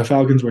the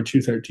Falcons were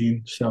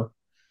 213. So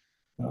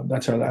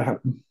that's how that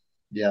happened.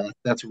 Yeah,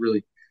 that's a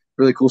really,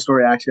 really cool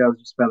story. Actually, I was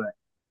just about to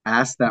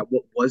ask that.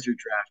 What was your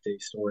draft day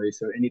story?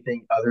 So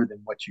anything other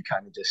than what you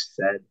kind of just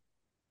said,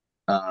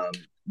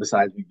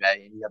 besides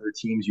McVay, any other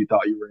teams you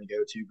thought you were going to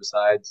go to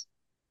besides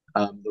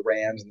the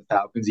Rams and the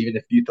Falcons? Even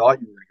if you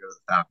thought you were going to go to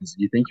the Falcons,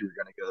 you think you were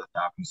going to go to the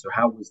Falcons. So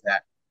how was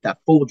that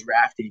full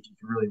draft day? If you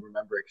can really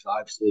remember it, because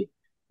obviously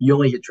you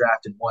only get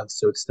drafted once,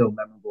 so it's still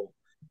memorable.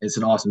 It's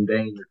an awesome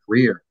day in your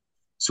career.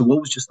 So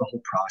what was just the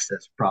whole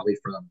process, probably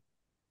from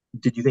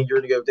did you think you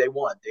were going to go day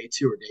one, day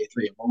two, or day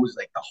three? And what was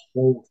like the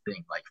whole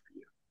thing like for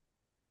you?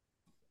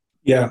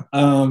 Yeah.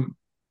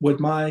 With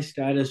my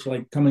status,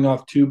 like coming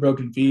off two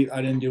broken feet,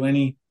 I didn't do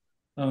any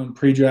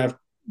pre-draft,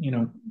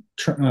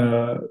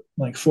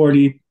 like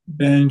 40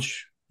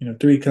 bench,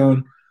 three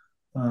cone.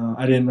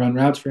 I didn't run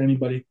routes for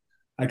anybody.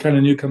 I kind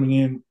of knew coming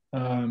in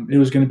it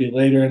was going to be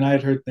later, and I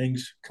had heard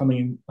things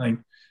coming like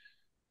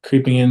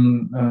creeping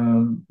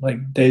in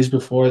like days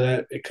before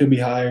that it could be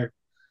higher.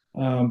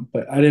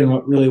 But I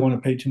didn't really want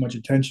to pay too much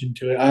attention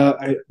to it.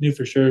 I knew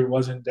for sure it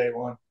wasn't day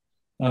one.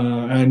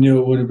 I knew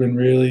it would have been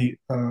really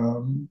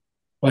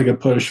like a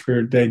push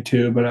for day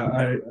two, but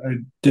I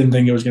didn't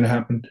think it was going to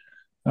happen.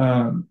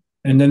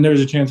 And then there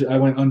was a chance that I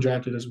went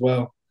undrafted as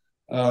well.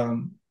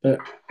 But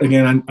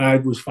again, I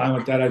was fine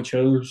with that. I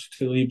chose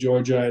to leave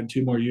Georgia. I had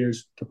 2 more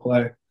years to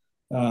play,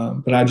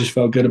 but I just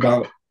felt good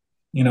about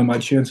my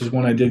chances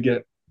when I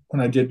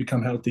did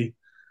become healthy.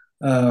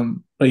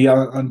 But yeah,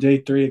 on day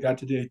three, I got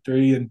to day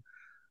three, and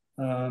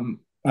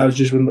I was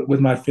just with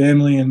my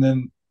family, and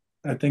then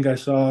I think I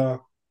saw.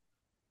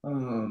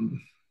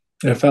 Um,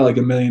 it felt like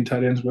a million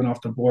tight ends went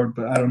off the board,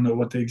 but I don't know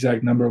what the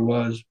exact number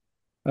was.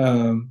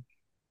 Um,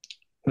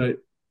 but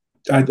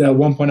at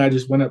one point, I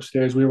just went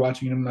upstairs. We were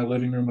watching it in my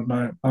living room with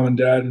my mom and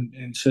dad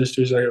and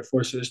sisters. I got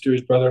four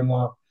sisters,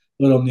 brother-in-law,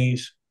 little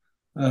niece,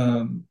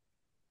 um,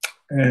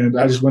 and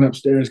I just went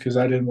upstairs because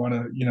I didn't want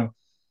to,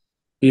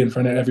 be in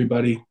front of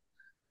everybody,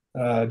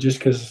 just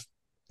because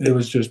it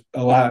was just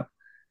a lot.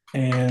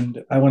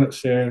 And I went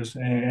upstairs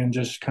and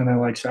just kind of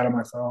like sat on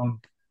my phone.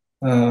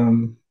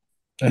 Um,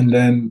 and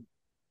then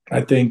I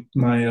think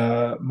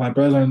my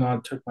brother-in-law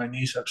took my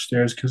niece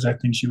upstairs because I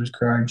think she was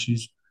crying.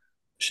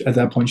 At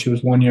that point she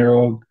was 1 year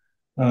old,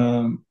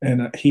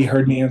 and he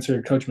heard me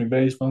answer Coach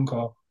McVay's phone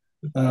call,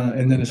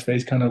 and then his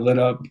face kind of lit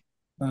up.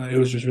 It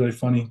was just really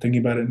funny thinking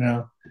about it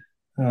now.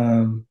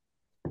 Um,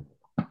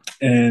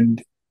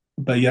 and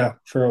but yeah,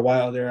 for a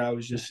while there, I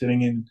was just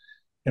sitting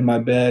in my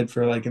bed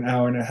for like an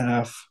hour and a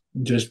half,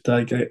 just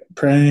like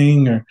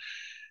praying or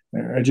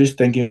just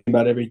thinking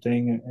about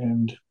everything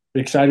and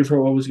excited for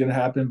what was going to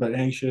happen, but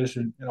anxious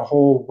and a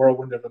whole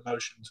whirlwind of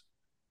emotions.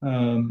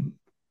 Um,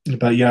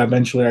 but yeah,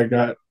 eventually I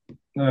got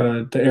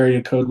the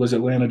area code was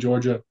Atlanta,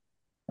 Georgia,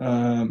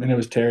 and it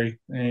was Terry,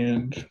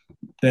 and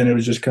then it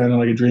was just kind of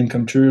like a dream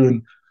come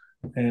true.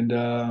 And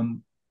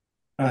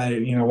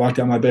I walked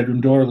out my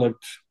bedroom door,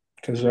 looked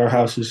because our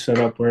house is set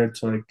up where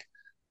it's like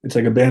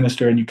a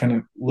banister, and you kind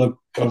of look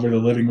over the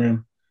living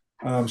room.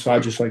 So I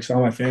just like saw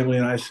my family,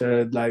 and I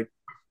said like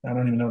I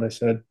don't even know what I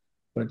said,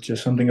 but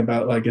just something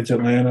about like it's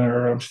Atlanta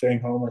or I'm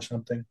staying home or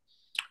something.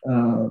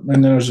 And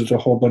then there was just a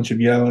whole bunch of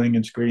yelling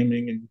and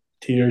screaming and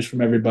tears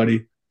from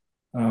everybody.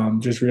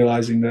 Just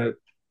realizing that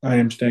I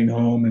am staying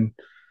home and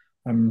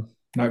I'm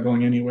not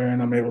going anywhere,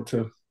 and I'm able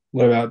to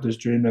live out this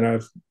dream that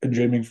I've been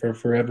dreaming for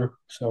forever.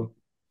 So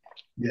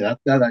Yeah,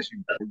 that's actually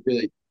a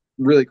really,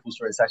 really cool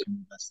story. It's actually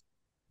one of the best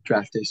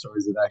draft day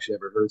stories I've actually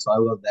ever heard. So I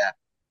love that,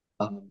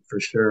 for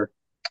sure.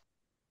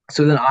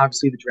 So then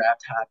obviously the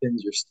draft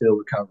happens. You're still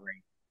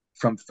recovering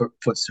from foot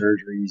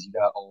surgeries. You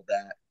got all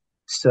that.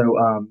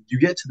 So you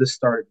get to the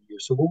start of the year.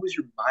 So what was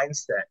your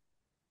mindset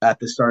at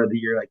the start of the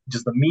year? Like,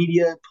 does the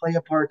media play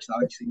a part? Because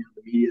obviously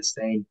the media is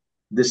saying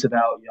this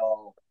about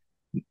y'all.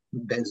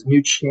 There's a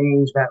new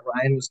change. Matt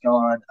Ryan was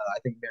gone. I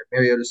think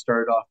Mariota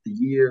started off the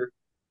year.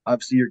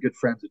 Obviously, you're good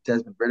friends with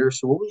Desmond Ritter.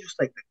 So, what was just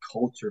like the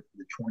culture for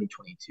the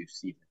 2022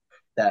 season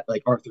that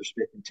like Arthur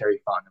Smith and Terry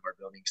Fontenot are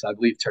building? Because I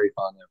believe Terry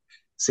Fontenot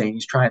saying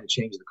he's trying to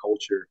change the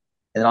culture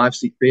and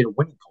obviously create a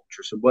winning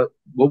culture. So,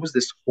 what was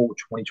this whole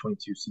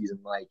 2022 season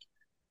like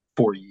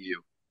for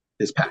you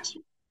this past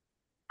year?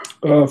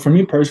 for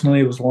me personally,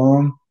 it was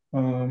long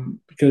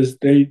because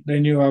they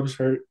knew I was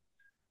hurt,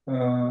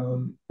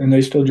 and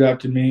they still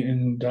drafted me,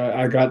 and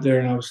I got there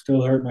and I was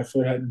still hurt. My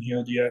foot hadn't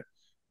healed yet,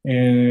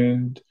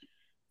 and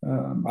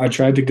I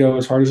tried to go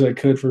as hard as I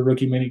could for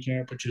rookie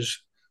minicamp, which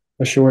is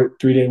a short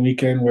 3 day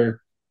weekend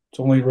where it's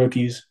only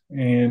rookies,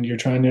 and you're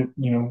trying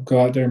to go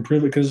out there and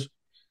prove it. Because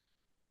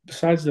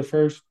besides the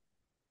first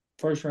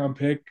first round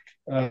pick,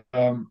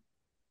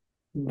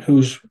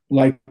 who's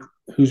like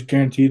who's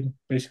guaranteed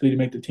basically to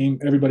make the team.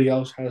 Everybody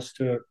else has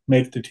to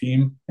make the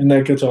team, and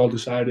that gets all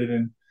decided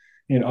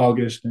in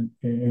August and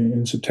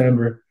in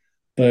September.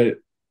 But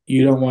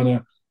you don't want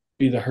to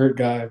be the hurt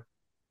guy.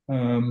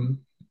 Um,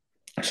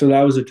 so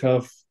that was a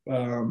tough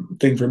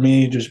thing for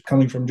me. Just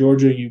coming from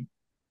Georgia,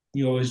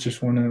 you always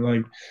just want to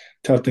like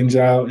tough things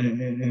out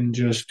and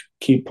just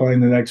keep playing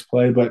the next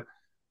play. But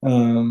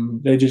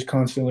they just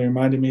constantly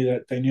reminded me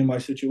that they knew my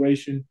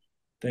situation.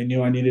 They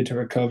knew I needed to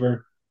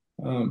recover.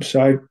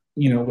 So I,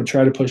 would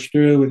try to push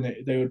through,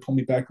 and they would pull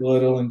me back a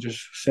little and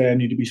just say I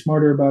need to be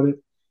smarter about it.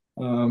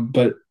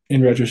 But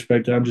in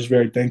retrospect, I'm just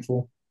very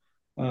thankful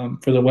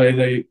for the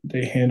way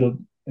they handled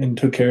and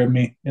took care of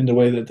me in the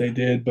way that they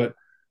did. But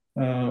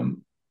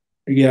um,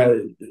 yeah,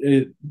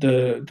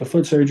 the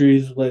foot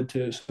surgeries led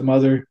to some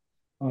other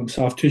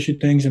soft tissue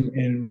things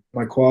in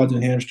my quads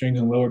and hamstrings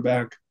and lower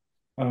back,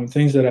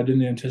 things that I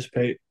didn't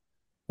anticipate.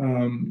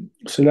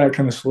 So that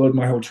kind of slowed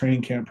my whole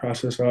training camp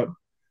process up.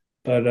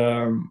 But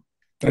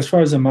as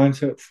far as the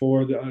mindset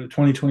for the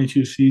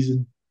 2022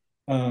 season,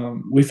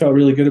 we felt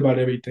really good about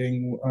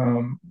everything.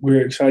 We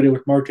were excited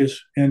with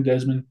Marcus and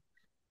Desmond.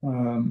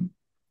 Um,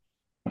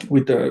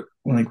 we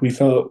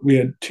felt we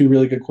had two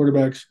really good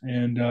quarterbacks,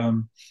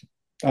 and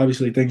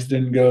obviously things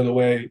didn't go the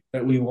way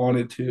that we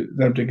wanted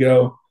them to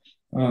go.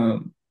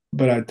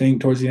 But I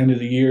think towards the end of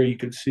the year, you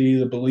could see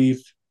the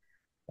belief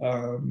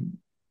um,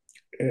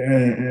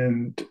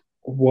 and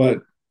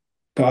what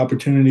the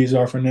opportunities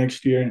are for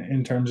next year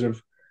in terms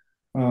of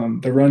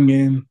the run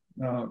game.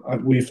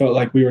 We felt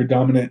like we were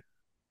dominant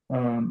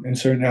in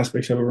certain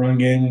aspects of a run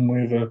game, and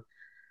we have a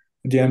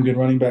damn good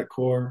running back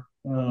core.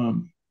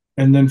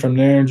 And then from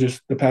there,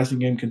 just the passing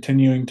game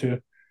continuing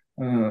to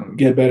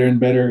get better and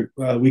better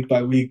week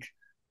by week.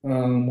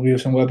 We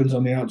have some weapons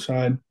on the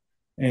outside,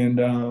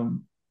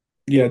 and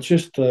yeah, it's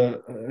just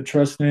a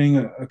trust thing,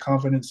 a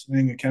confidence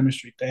thing, a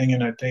chemistry thing,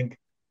 and I think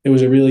it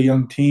was a really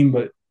young team,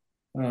 but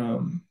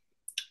um,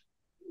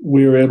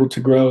 we were able to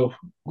grow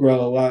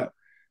a lot.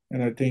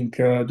 And I think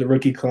the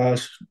rookie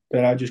class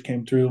that I just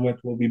came through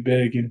with will be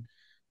big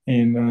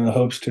and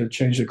hopes to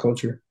change the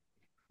culture.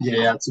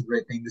 Yeah, that's a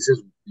great thing. This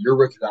is your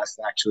rookie class is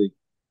actually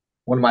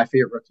one of my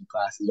favorite rookie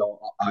classes.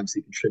 Y'all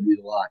obviously contribute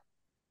a lot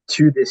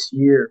to this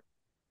year.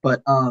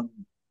 But how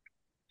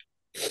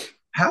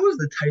is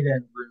the tight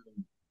end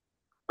room?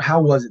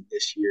 How was it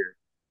this year?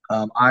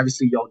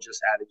 Obviously, y'all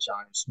just added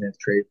Johnny Smith,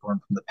 traded for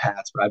him from the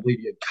Pats, but I believe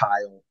you had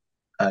Kyle,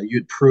 you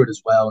had Pruitt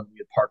as well, and you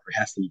had Parker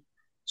Hesse.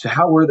 So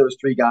how were those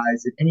three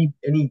guys? Did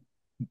any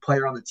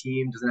player on the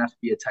team, doesn't have to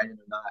be a tight end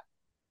or not,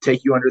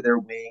 take you under their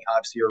wing?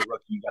 Obviously, you're a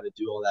rookie, you got to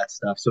do all that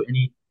stuff. So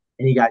any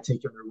guy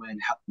take you under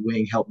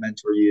wing, help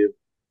mentor you,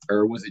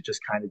 or was it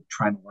just kind of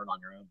trying to learn on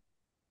your own?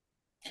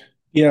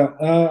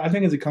 Yeah, I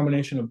think it's a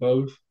combination of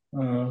both.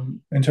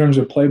 In terms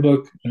of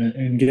playbook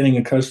and getting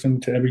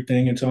accustomed to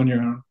everything, it's on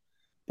your own.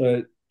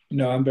 But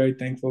I'm very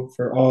thankful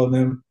for all of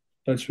them.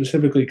 But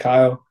specifically,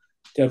 Kyle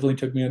definitely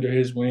took me under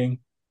his wing.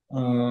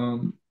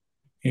 Um,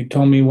 he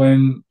told me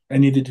when I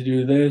needed to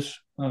do this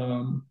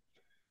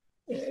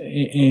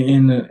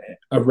in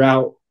a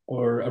route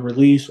or a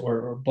release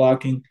or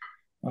blocking,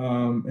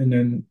 and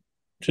then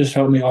just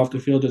helped me off the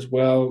field as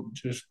well.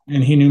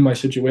 And he knew my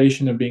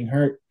situation of being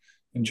hurt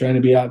and trying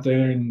to be out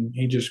there, and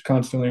he just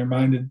constantly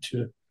reminded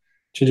to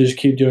just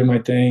keep doing my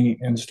thing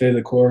and stay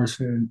the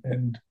course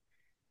and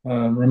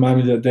remind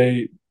me that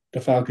the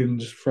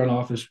Falcons front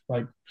office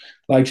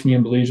likes me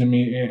and believes in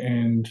me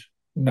and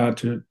not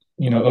to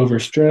over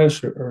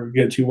stress or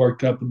get too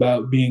worked up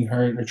about being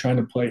hurt or trying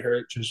to play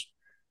hurt. Just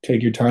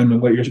take your time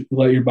and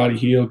let your body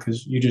heal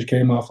because you just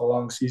came off a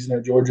long season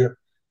at Georgia.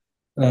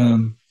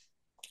 Um,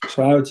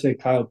 so I would say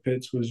Kyle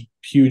Pitts was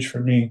huge for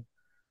me,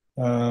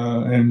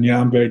 and yeah,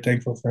 I'm very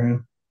thankful for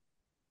him.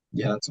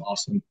 Yeah, that's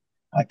awesome.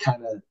 I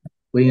kind of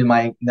lean in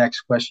my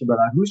next question, but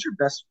who's your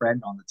best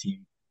friend on the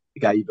team? The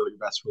guy you built your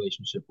best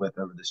relationship with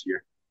over this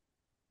year?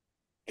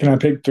 Can I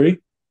pick three?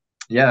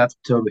 Yeah, that's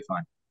totally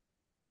fine.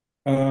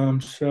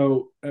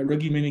 So at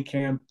rookie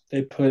minicamp,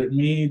 they put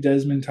me,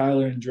 Desmond,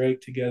 Tyler, and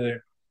Drake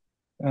together.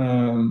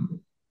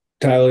 Um,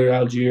 Tyler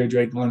Algier,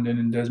 Drake London,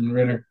 and Desmond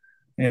Ritter.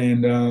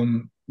 And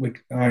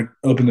I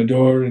opened the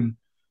door, and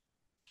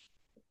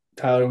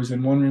Tyler was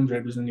in one room,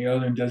 Drake was in the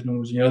other, and Desmond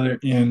was in the other.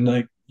 And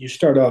like you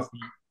start off,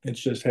 it's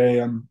just hey,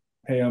 I'm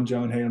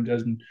John, hey, I'm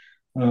Desmond.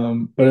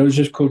 But it was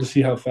just cool to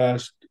see how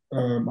fast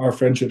our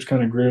friendships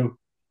kind of grew.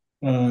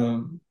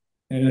 Um,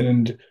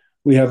 and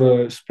we have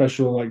a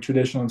special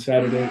tradition on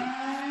Saturday.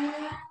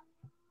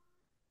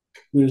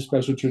 We have a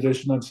special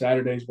tradition on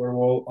Saturdays where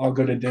we'll all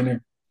go to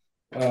dinner,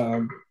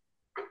 um,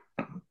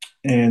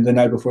 and the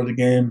night before the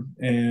game.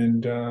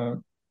 And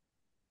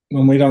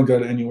when we don't go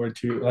to anywhere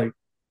too,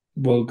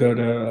 we'll go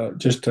to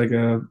just like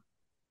a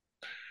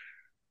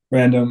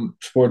random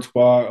sports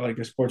bar, like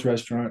a sports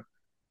restaurant,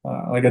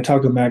 like a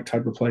Taco Mac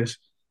type of place,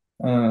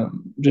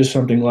 just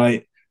something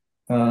light.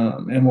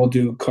 And we'll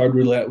do card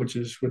roulette, which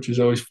is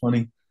always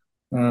funny,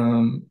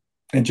 um,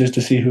 and just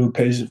to see who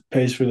pays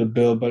for the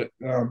bill. But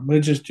we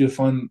just do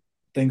fun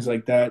things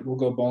like that. We'll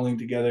go bowling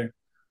together.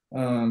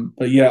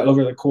 But yeah,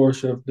 over the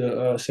course of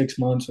the 6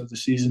 months of the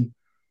season,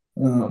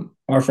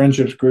 our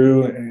friendships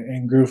grew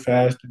and grew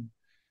fast. And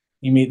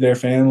you meet their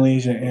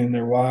families and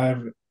their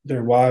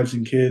wives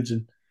and kids,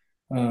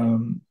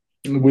 and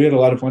we had a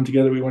lot of fun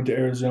together. We went to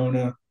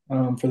Arizona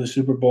for the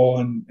Super Bowl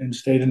and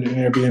stayed in an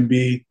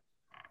Airbnb.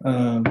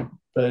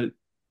 But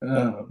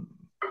um,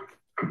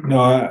 no,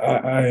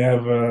 I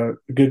have a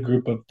good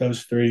group of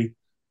those three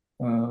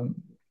um,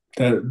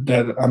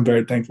 that I'm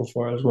very thankful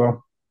for as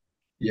well.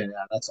 Yeah,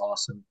 that's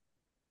awesome.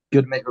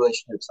 Good to make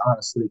relationships,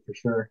 honestly, for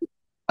sure.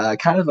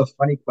 Kind of a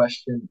funny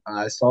question.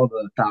 I saw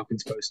the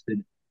Falcons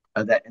posted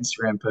that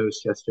Instagram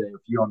post yesterday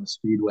with you on the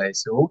Speedway.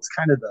 So, what's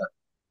kind of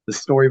the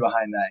story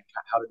behind that?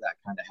 How did that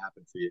kind of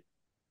happen for you?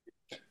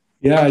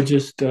 Yeah,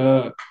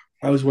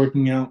 I was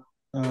working out.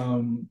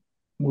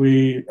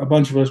 We a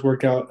bunch of us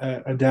work out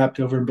at Adapt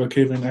over in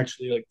Brookhaven,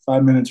 actually like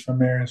 5 minutes from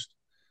Marist.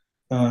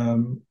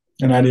 And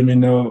I didn't even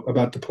know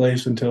about the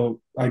place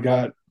until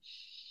I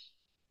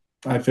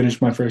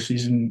finished my first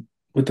season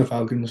with the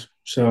Falcons.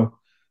 So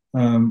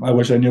I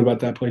wish I knew about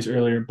that place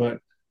earlier, but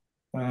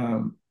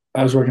um,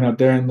 I was working out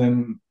there, and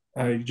then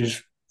I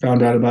just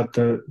found out about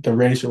the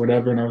race or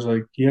whatever, and I was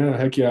like, yeah,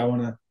 heck yeah, I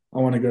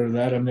wanna go to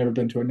that. I've never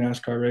been to a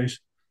NASCAR race.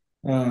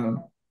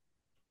 Um,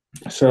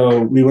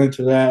 so we went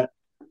to that.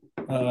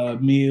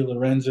 Me,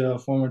 Lorenzo,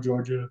 former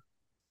Georgia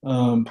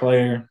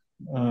player.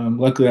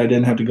 Luckily, I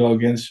didn't have to go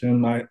against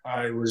him.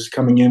 I was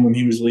coming in when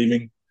he was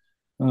leaving.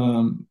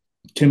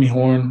 Timmy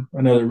Horn,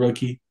 another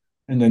rookie,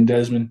 and then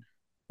Desmond.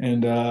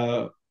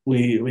 And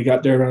we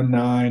got there around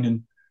 9,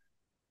 and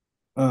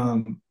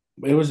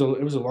it was a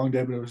long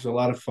day, but it was a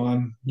lot of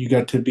fun. You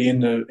got to be in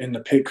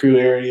the pit crew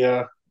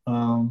area,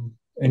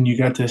 and you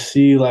got to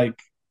see like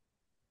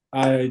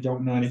I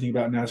don't know anything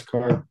about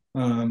NASCAR,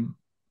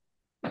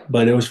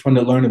 but it was fun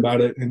to learn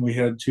about it. And we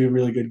had two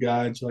really good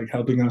guides like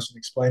helping us and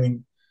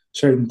explaining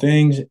certain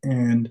things.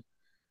 And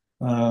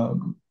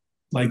um,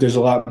 like there's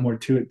a lot more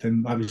to it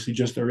than obviously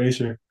just a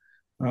racer.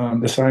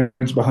 The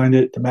science behind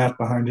it, the math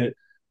behind it,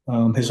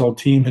 his whole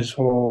team, his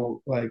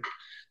whole like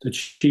the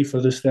chief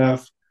of the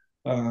staff,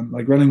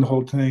 like running the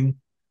whole thing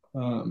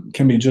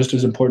can be just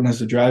as important as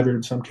the driver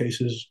in some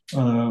cases.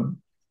 And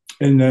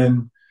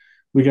then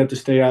we got to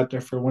stay out there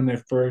for when they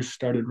first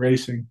started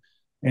racing,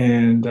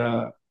 and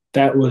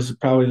that was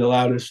probably the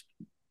loudest.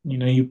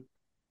 You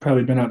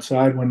probably been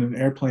outside when an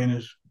airplane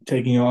is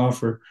taking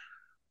off,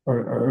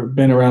 or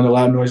been around a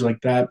loud noise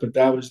like that. But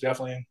that was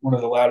definitely one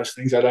of the loudest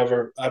things I've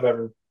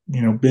ever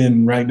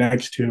been right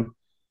next to.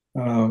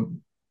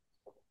 Um,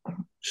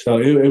 so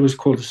it was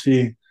cool to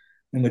see,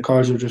 and the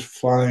cars were just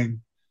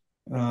flying.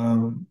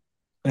 Um,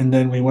 and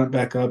then we went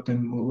back up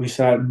and we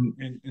sat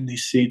in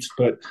these seats,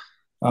 but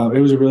it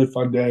was a really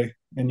fun day,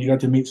 and you got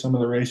to meet some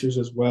of the racers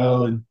as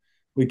well. And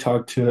we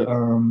talked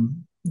to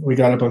we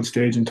got up on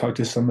stage and talked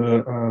to some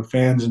of the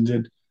fans and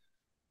did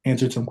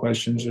answered some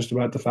questions just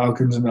about the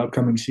Falcons and the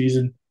upcoming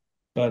season.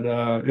 But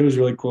it was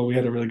really cool. We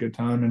had a really good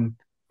time, and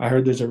I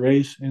heard there's a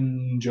race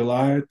in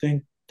July, I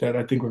think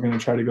we're going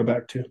to try to go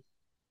back to.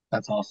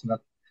 That's awesome.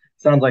 That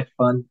sounds like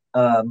fun.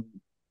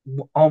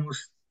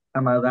 Almost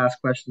on my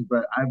last question,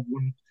 but I have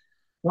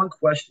one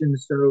question.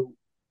 So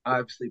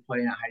obviously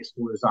playing at high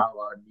school, there's not a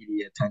lot of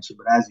media attention,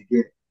 but as you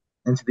get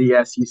into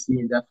the SEC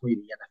and definitely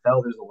the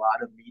NFL, there's a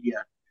lot of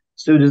media.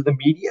 So does the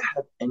media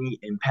have any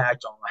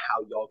impact on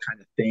how y'all kind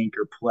of think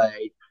or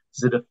play?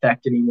 Does it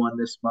affect anyone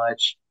this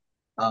much?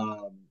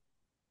 Um,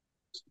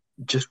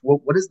 just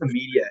what is the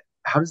media?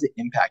 How does it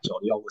impact y'all?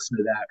 Do y'all listen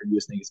to that, or do you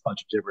just think it's a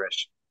bunch of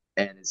gibberish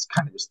and it's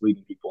kind of just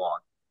leading people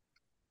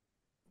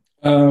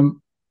on?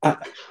 Um, I,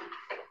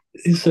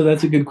 so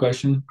that's a good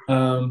question.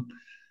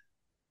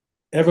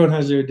 Everyone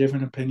has their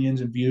different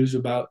opinions and views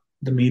about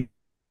the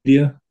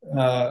media,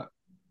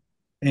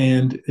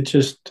 and it's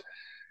just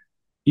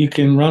you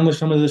can run with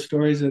some of the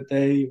stories that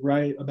they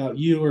write about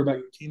you or about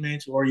your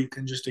teammates, or you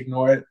can just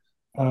ignore it.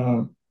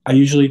 I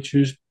usually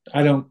choose.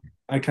 I don't.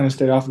 I kind of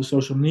stay off of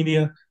social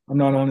media. I'm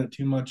not on it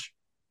too much,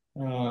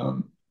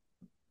 um,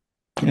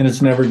 and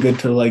it's never good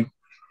to like,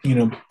 you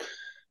know,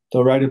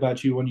 they'll write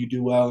about you when you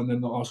do well, and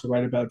then they'll also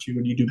write about you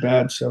when you do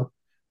bad. So,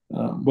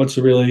 what's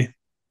really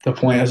the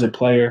point as a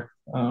player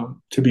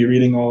to be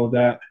reading all of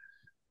that?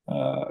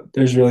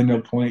 There's really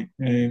no point.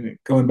 And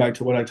going back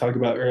to what I talked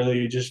about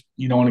earlier,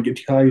 you don't want to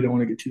get too high, you don't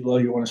want to get too low,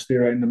 you want to stay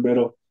right in the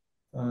middle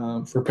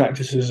for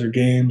practices or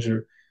games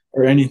or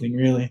anything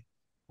really.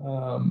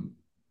 Um,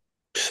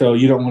 so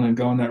you don't want to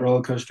go on that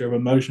roller coaster of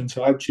emotion.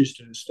 So I choose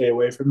to stay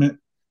away from it.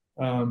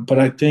 But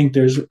I think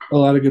there's a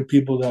lot of good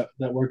people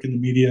that work in the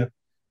media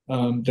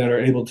that are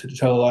able to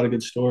tell a lot of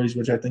good stories,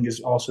 which I think is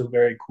also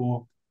very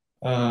cool.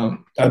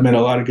 I've met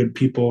a lot of good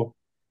people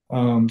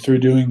through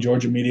doing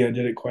Georgia media. I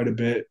did it quite a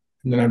bit,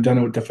 and then I've done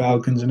it with the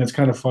Falcons, and it's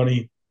kind of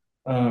funny.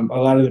 A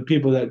lot of the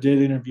people that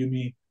did interview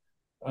me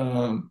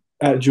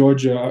at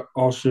Georgia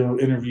also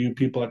interview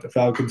people at the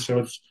Falcons,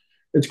 so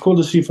it's cool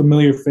to see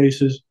familiar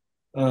faces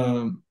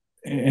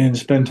and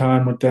spend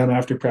time with them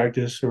after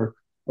practice or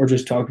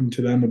just talking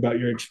to them about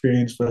your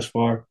experience thus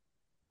far.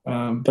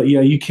 But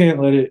yeah, you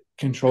can't let it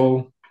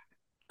control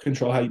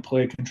how you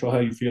play, control how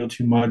you feel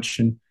too much.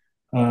 And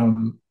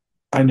um,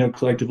 I know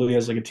collectively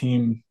as like a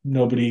team,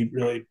 nobody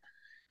really,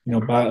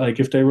 by like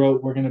if they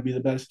wrote we're going to be the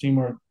best team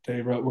or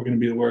they wrote we're going to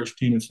be the worst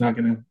team, it's not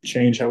going to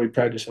change how we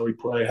practice, how we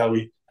play, how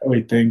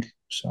we think.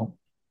 So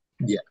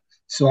Yeah.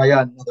 So I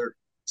got another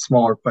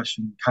smaller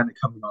question, kind of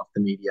coming off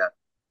the media.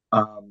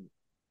 Um,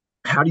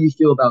 how do you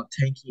feel about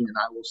tanking? And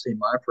I will say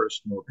my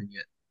personal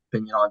opinion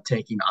on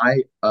tanking.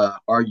 I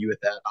argue with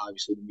that.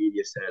 Obviously, the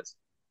media says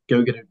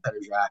go get a better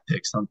draft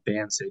pick. Some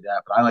fans say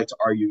that, but I like to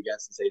argue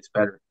against and say it's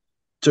better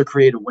to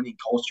create a winning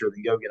culture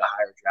than go get a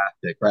higher draft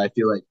pick. Right? I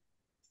feel like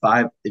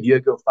five. If you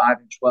go 5-12, I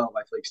feel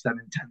like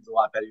 7-10 is a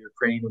lot better. You're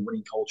creating a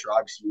winning culture.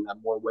 Obviously, you have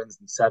more wins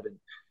than seven,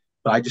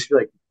 but I just feel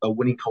like a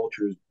winning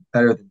culture is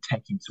better than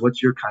tanking. So,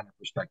 what's your kind of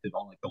perspective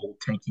on like the whole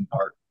tanking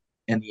part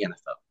in the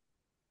NFL?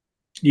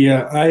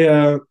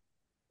 yeah,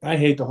 I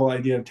hate the whole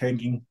idea of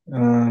tanking.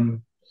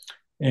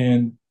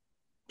 And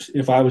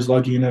if I was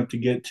lucky enough to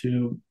get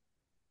to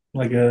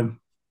like a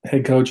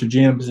head coach or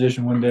GM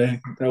position one day,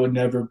 that would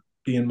never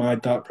be in my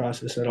thought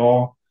process at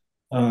all.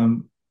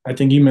 I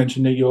think you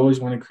mentioned that you always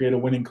want to create a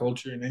winning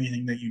culture in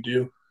anything that you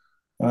do.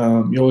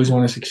 You always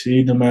want to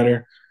succeed, no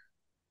matter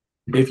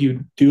if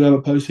you do have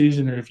a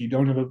postseason or if you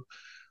don't have a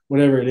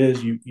whatever it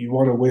is. You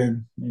want to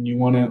win and you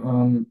want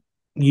to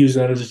use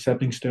that as a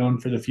stepping stone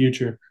for the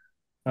future.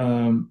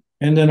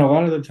 And then a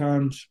lot of the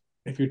times,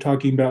 if you're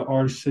talking about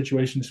our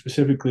situation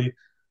specifically,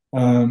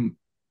 um,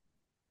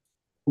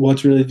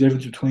 what's really the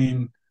difference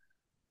between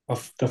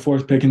the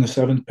fourth pick and the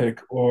seventh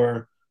pick,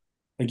 or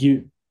like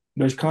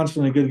there's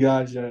constantly good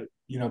guys that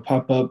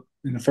pop up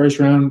in the first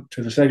round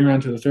to the second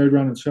round to the third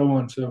round and so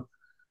on. So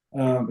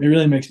it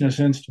really makes no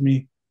sense to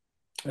me.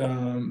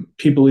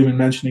 People even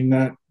mentioning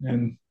that,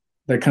 and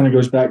that kind of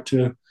goes back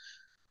to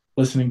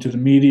listening to the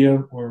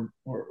media or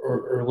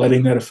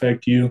letting that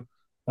affect you.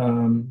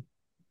 Um,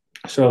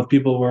 so if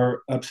people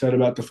were upset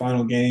about the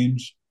final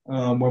games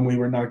when we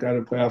were knocked out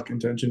of playoff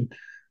contention,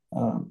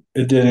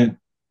 it didn't.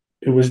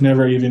 It was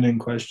never even in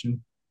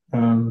question.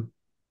 Um,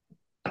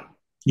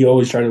 you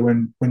always try to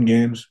win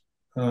games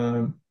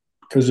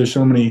because there's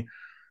so many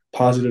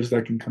positives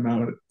that can come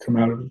out of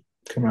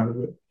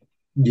it.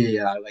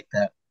 Yeah, I like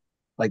that.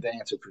 Like the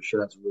answer for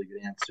sure. That's a really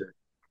good answer.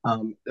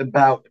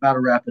 About to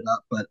wrap it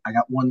up, but I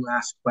got one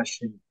last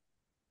question.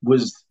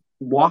 Was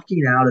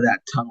walking out of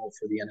that tunnel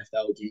for the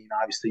NFL game,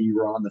 obviously you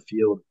were on the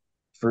field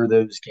for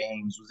those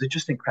games. Was it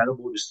just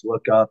incredible just to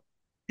look up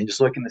and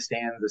just look in the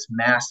stands, this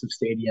massive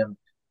stadium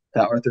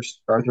that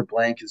Arthur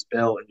Blank has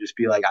built, and just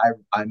be like,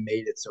 I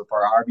made it so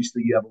far.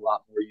 Obviously, you have a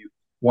lot more you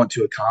want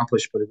to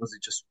accomplish, but it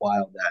wasn't just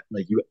wild that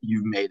like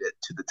you've made it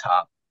to the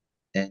top,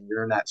 and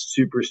you're in that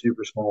super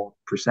super small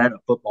percent of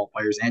football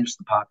players and just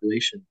the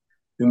population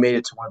who made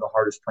it to one of the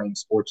hardest playing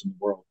sports in the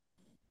world.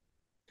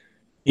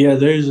 Yeah,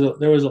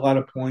 there was a lot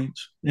of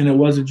points, and it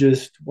wasn't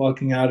just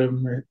walking out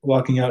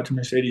to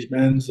Mercedes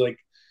Benz, like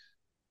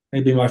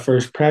maybe my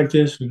first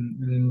practice,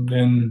 and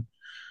then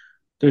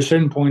there's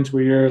certain points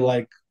where you're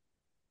like,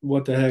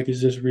 what the heck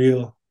is this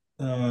real?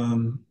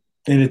 And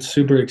it's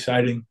super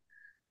exciting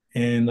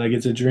and like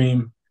it's a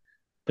dream.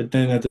 But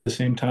then at the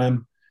same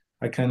time,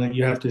 I kind of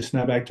you have to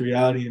snap back to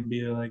reality and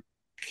be like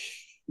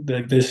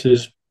this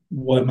is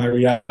what my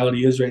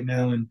reality is right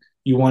now, and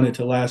you want it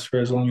to last for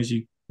as long as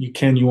you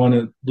can. You want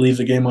to leave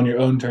the game on your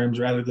own terms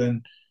rather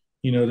than,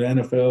 the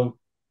NFL.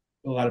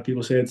 A lot of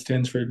people say it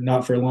stands for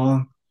not for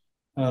long,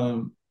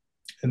 and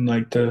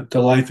like the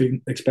life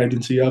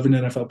expectancy of an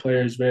NFL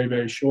player is very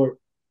very short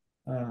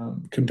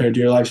compared to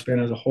your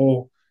lifespan as a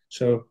whole.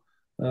 So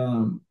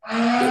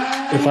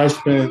if I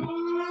spent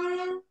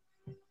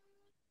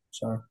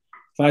sorry,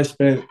 if I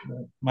spent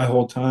my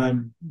whole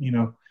time,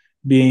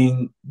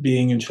 being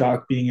in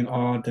shock, being in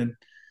awe, then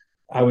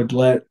I would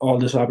let all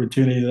this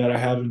opportunity that I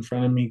have in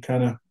front of me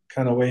kind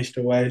of waste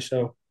away.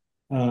 So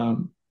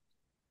um,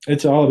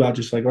 it's all about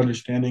just like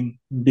understanding,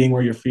 being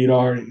where your feet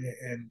are,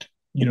 and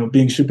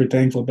being super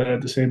thankful, but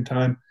at the same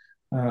time,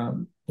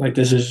 like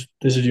this is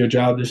your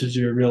job, this is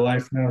your real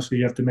life now, so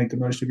you have to make the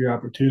most of your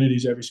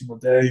opportunities every single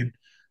day,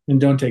 and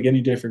don't take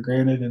any day for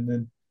granted. And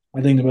then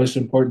I think the most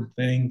important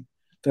thing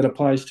that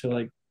applies to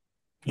like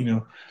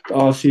the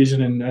off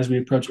season and as we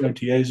approach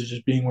OTAs is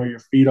just being where your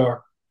feet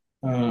are.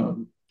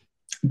 Um,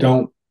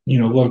 don't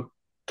look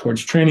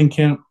towards training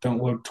camp.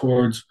 Don't look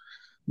towards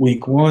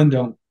week one.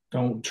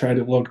 Don't try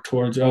to look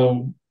towards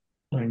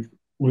like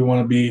we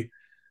want to be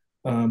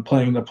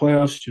playing in the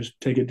playoffs. Just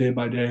take it day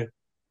by day.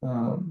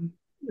 Um,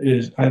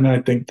 and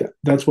I think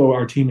that's what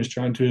our team is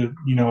trying to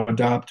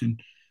adopt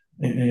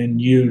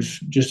and use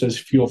just as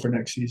fuel for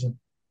next season.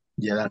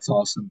 Yeah, that's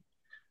awesome.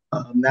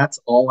 That's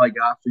all I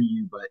got for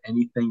you. But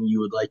anything you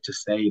would like to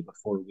say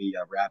before we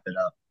wrap it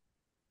up?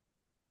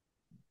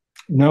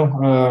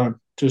 No,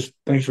 just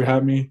thanks for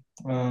having me,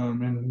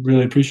 and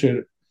really appreciate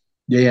it.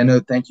 Yeah, no,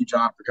 thank you,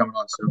 John, for coming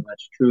on so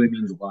much. It truly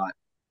means a lot.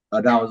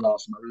 That was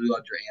awesome. I really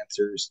loved your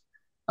answers.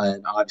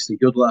 And obviously,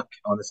 good luck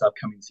on this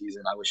upcoming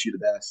season. I wish you the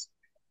best.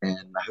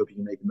 And I hope you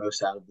can make the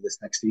most out of this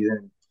next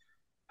season.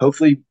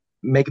 Hopefully,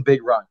 make a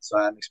big run. So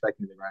I'm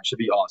expecting a big run. It should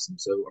be awesome.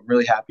 So I'm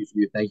really happy for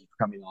you. Thank you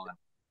for coming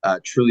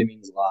on. Truly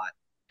means a lot.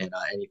 And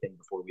anything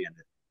before we end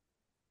it.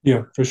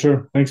 Yeah, for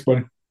sure. Thanks,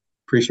 buddy.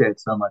 Appreciate it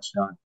so much,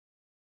 John.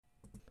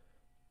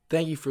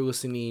 Thank you for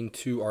listening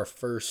to our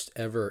first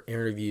ever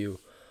interview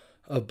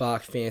of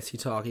Bach Fancy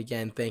Talk.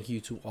 Again, thank you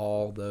to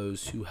all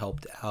those who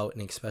helped out,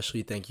 and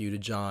especially thank you to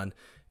John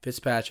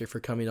Fitzpatrick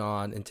for coming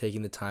on and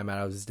taking the time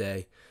out of his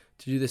day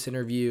to do this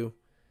interview.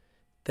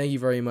 Thank you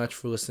very much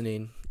for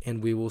listening,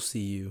 and we will see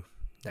you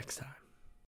next time.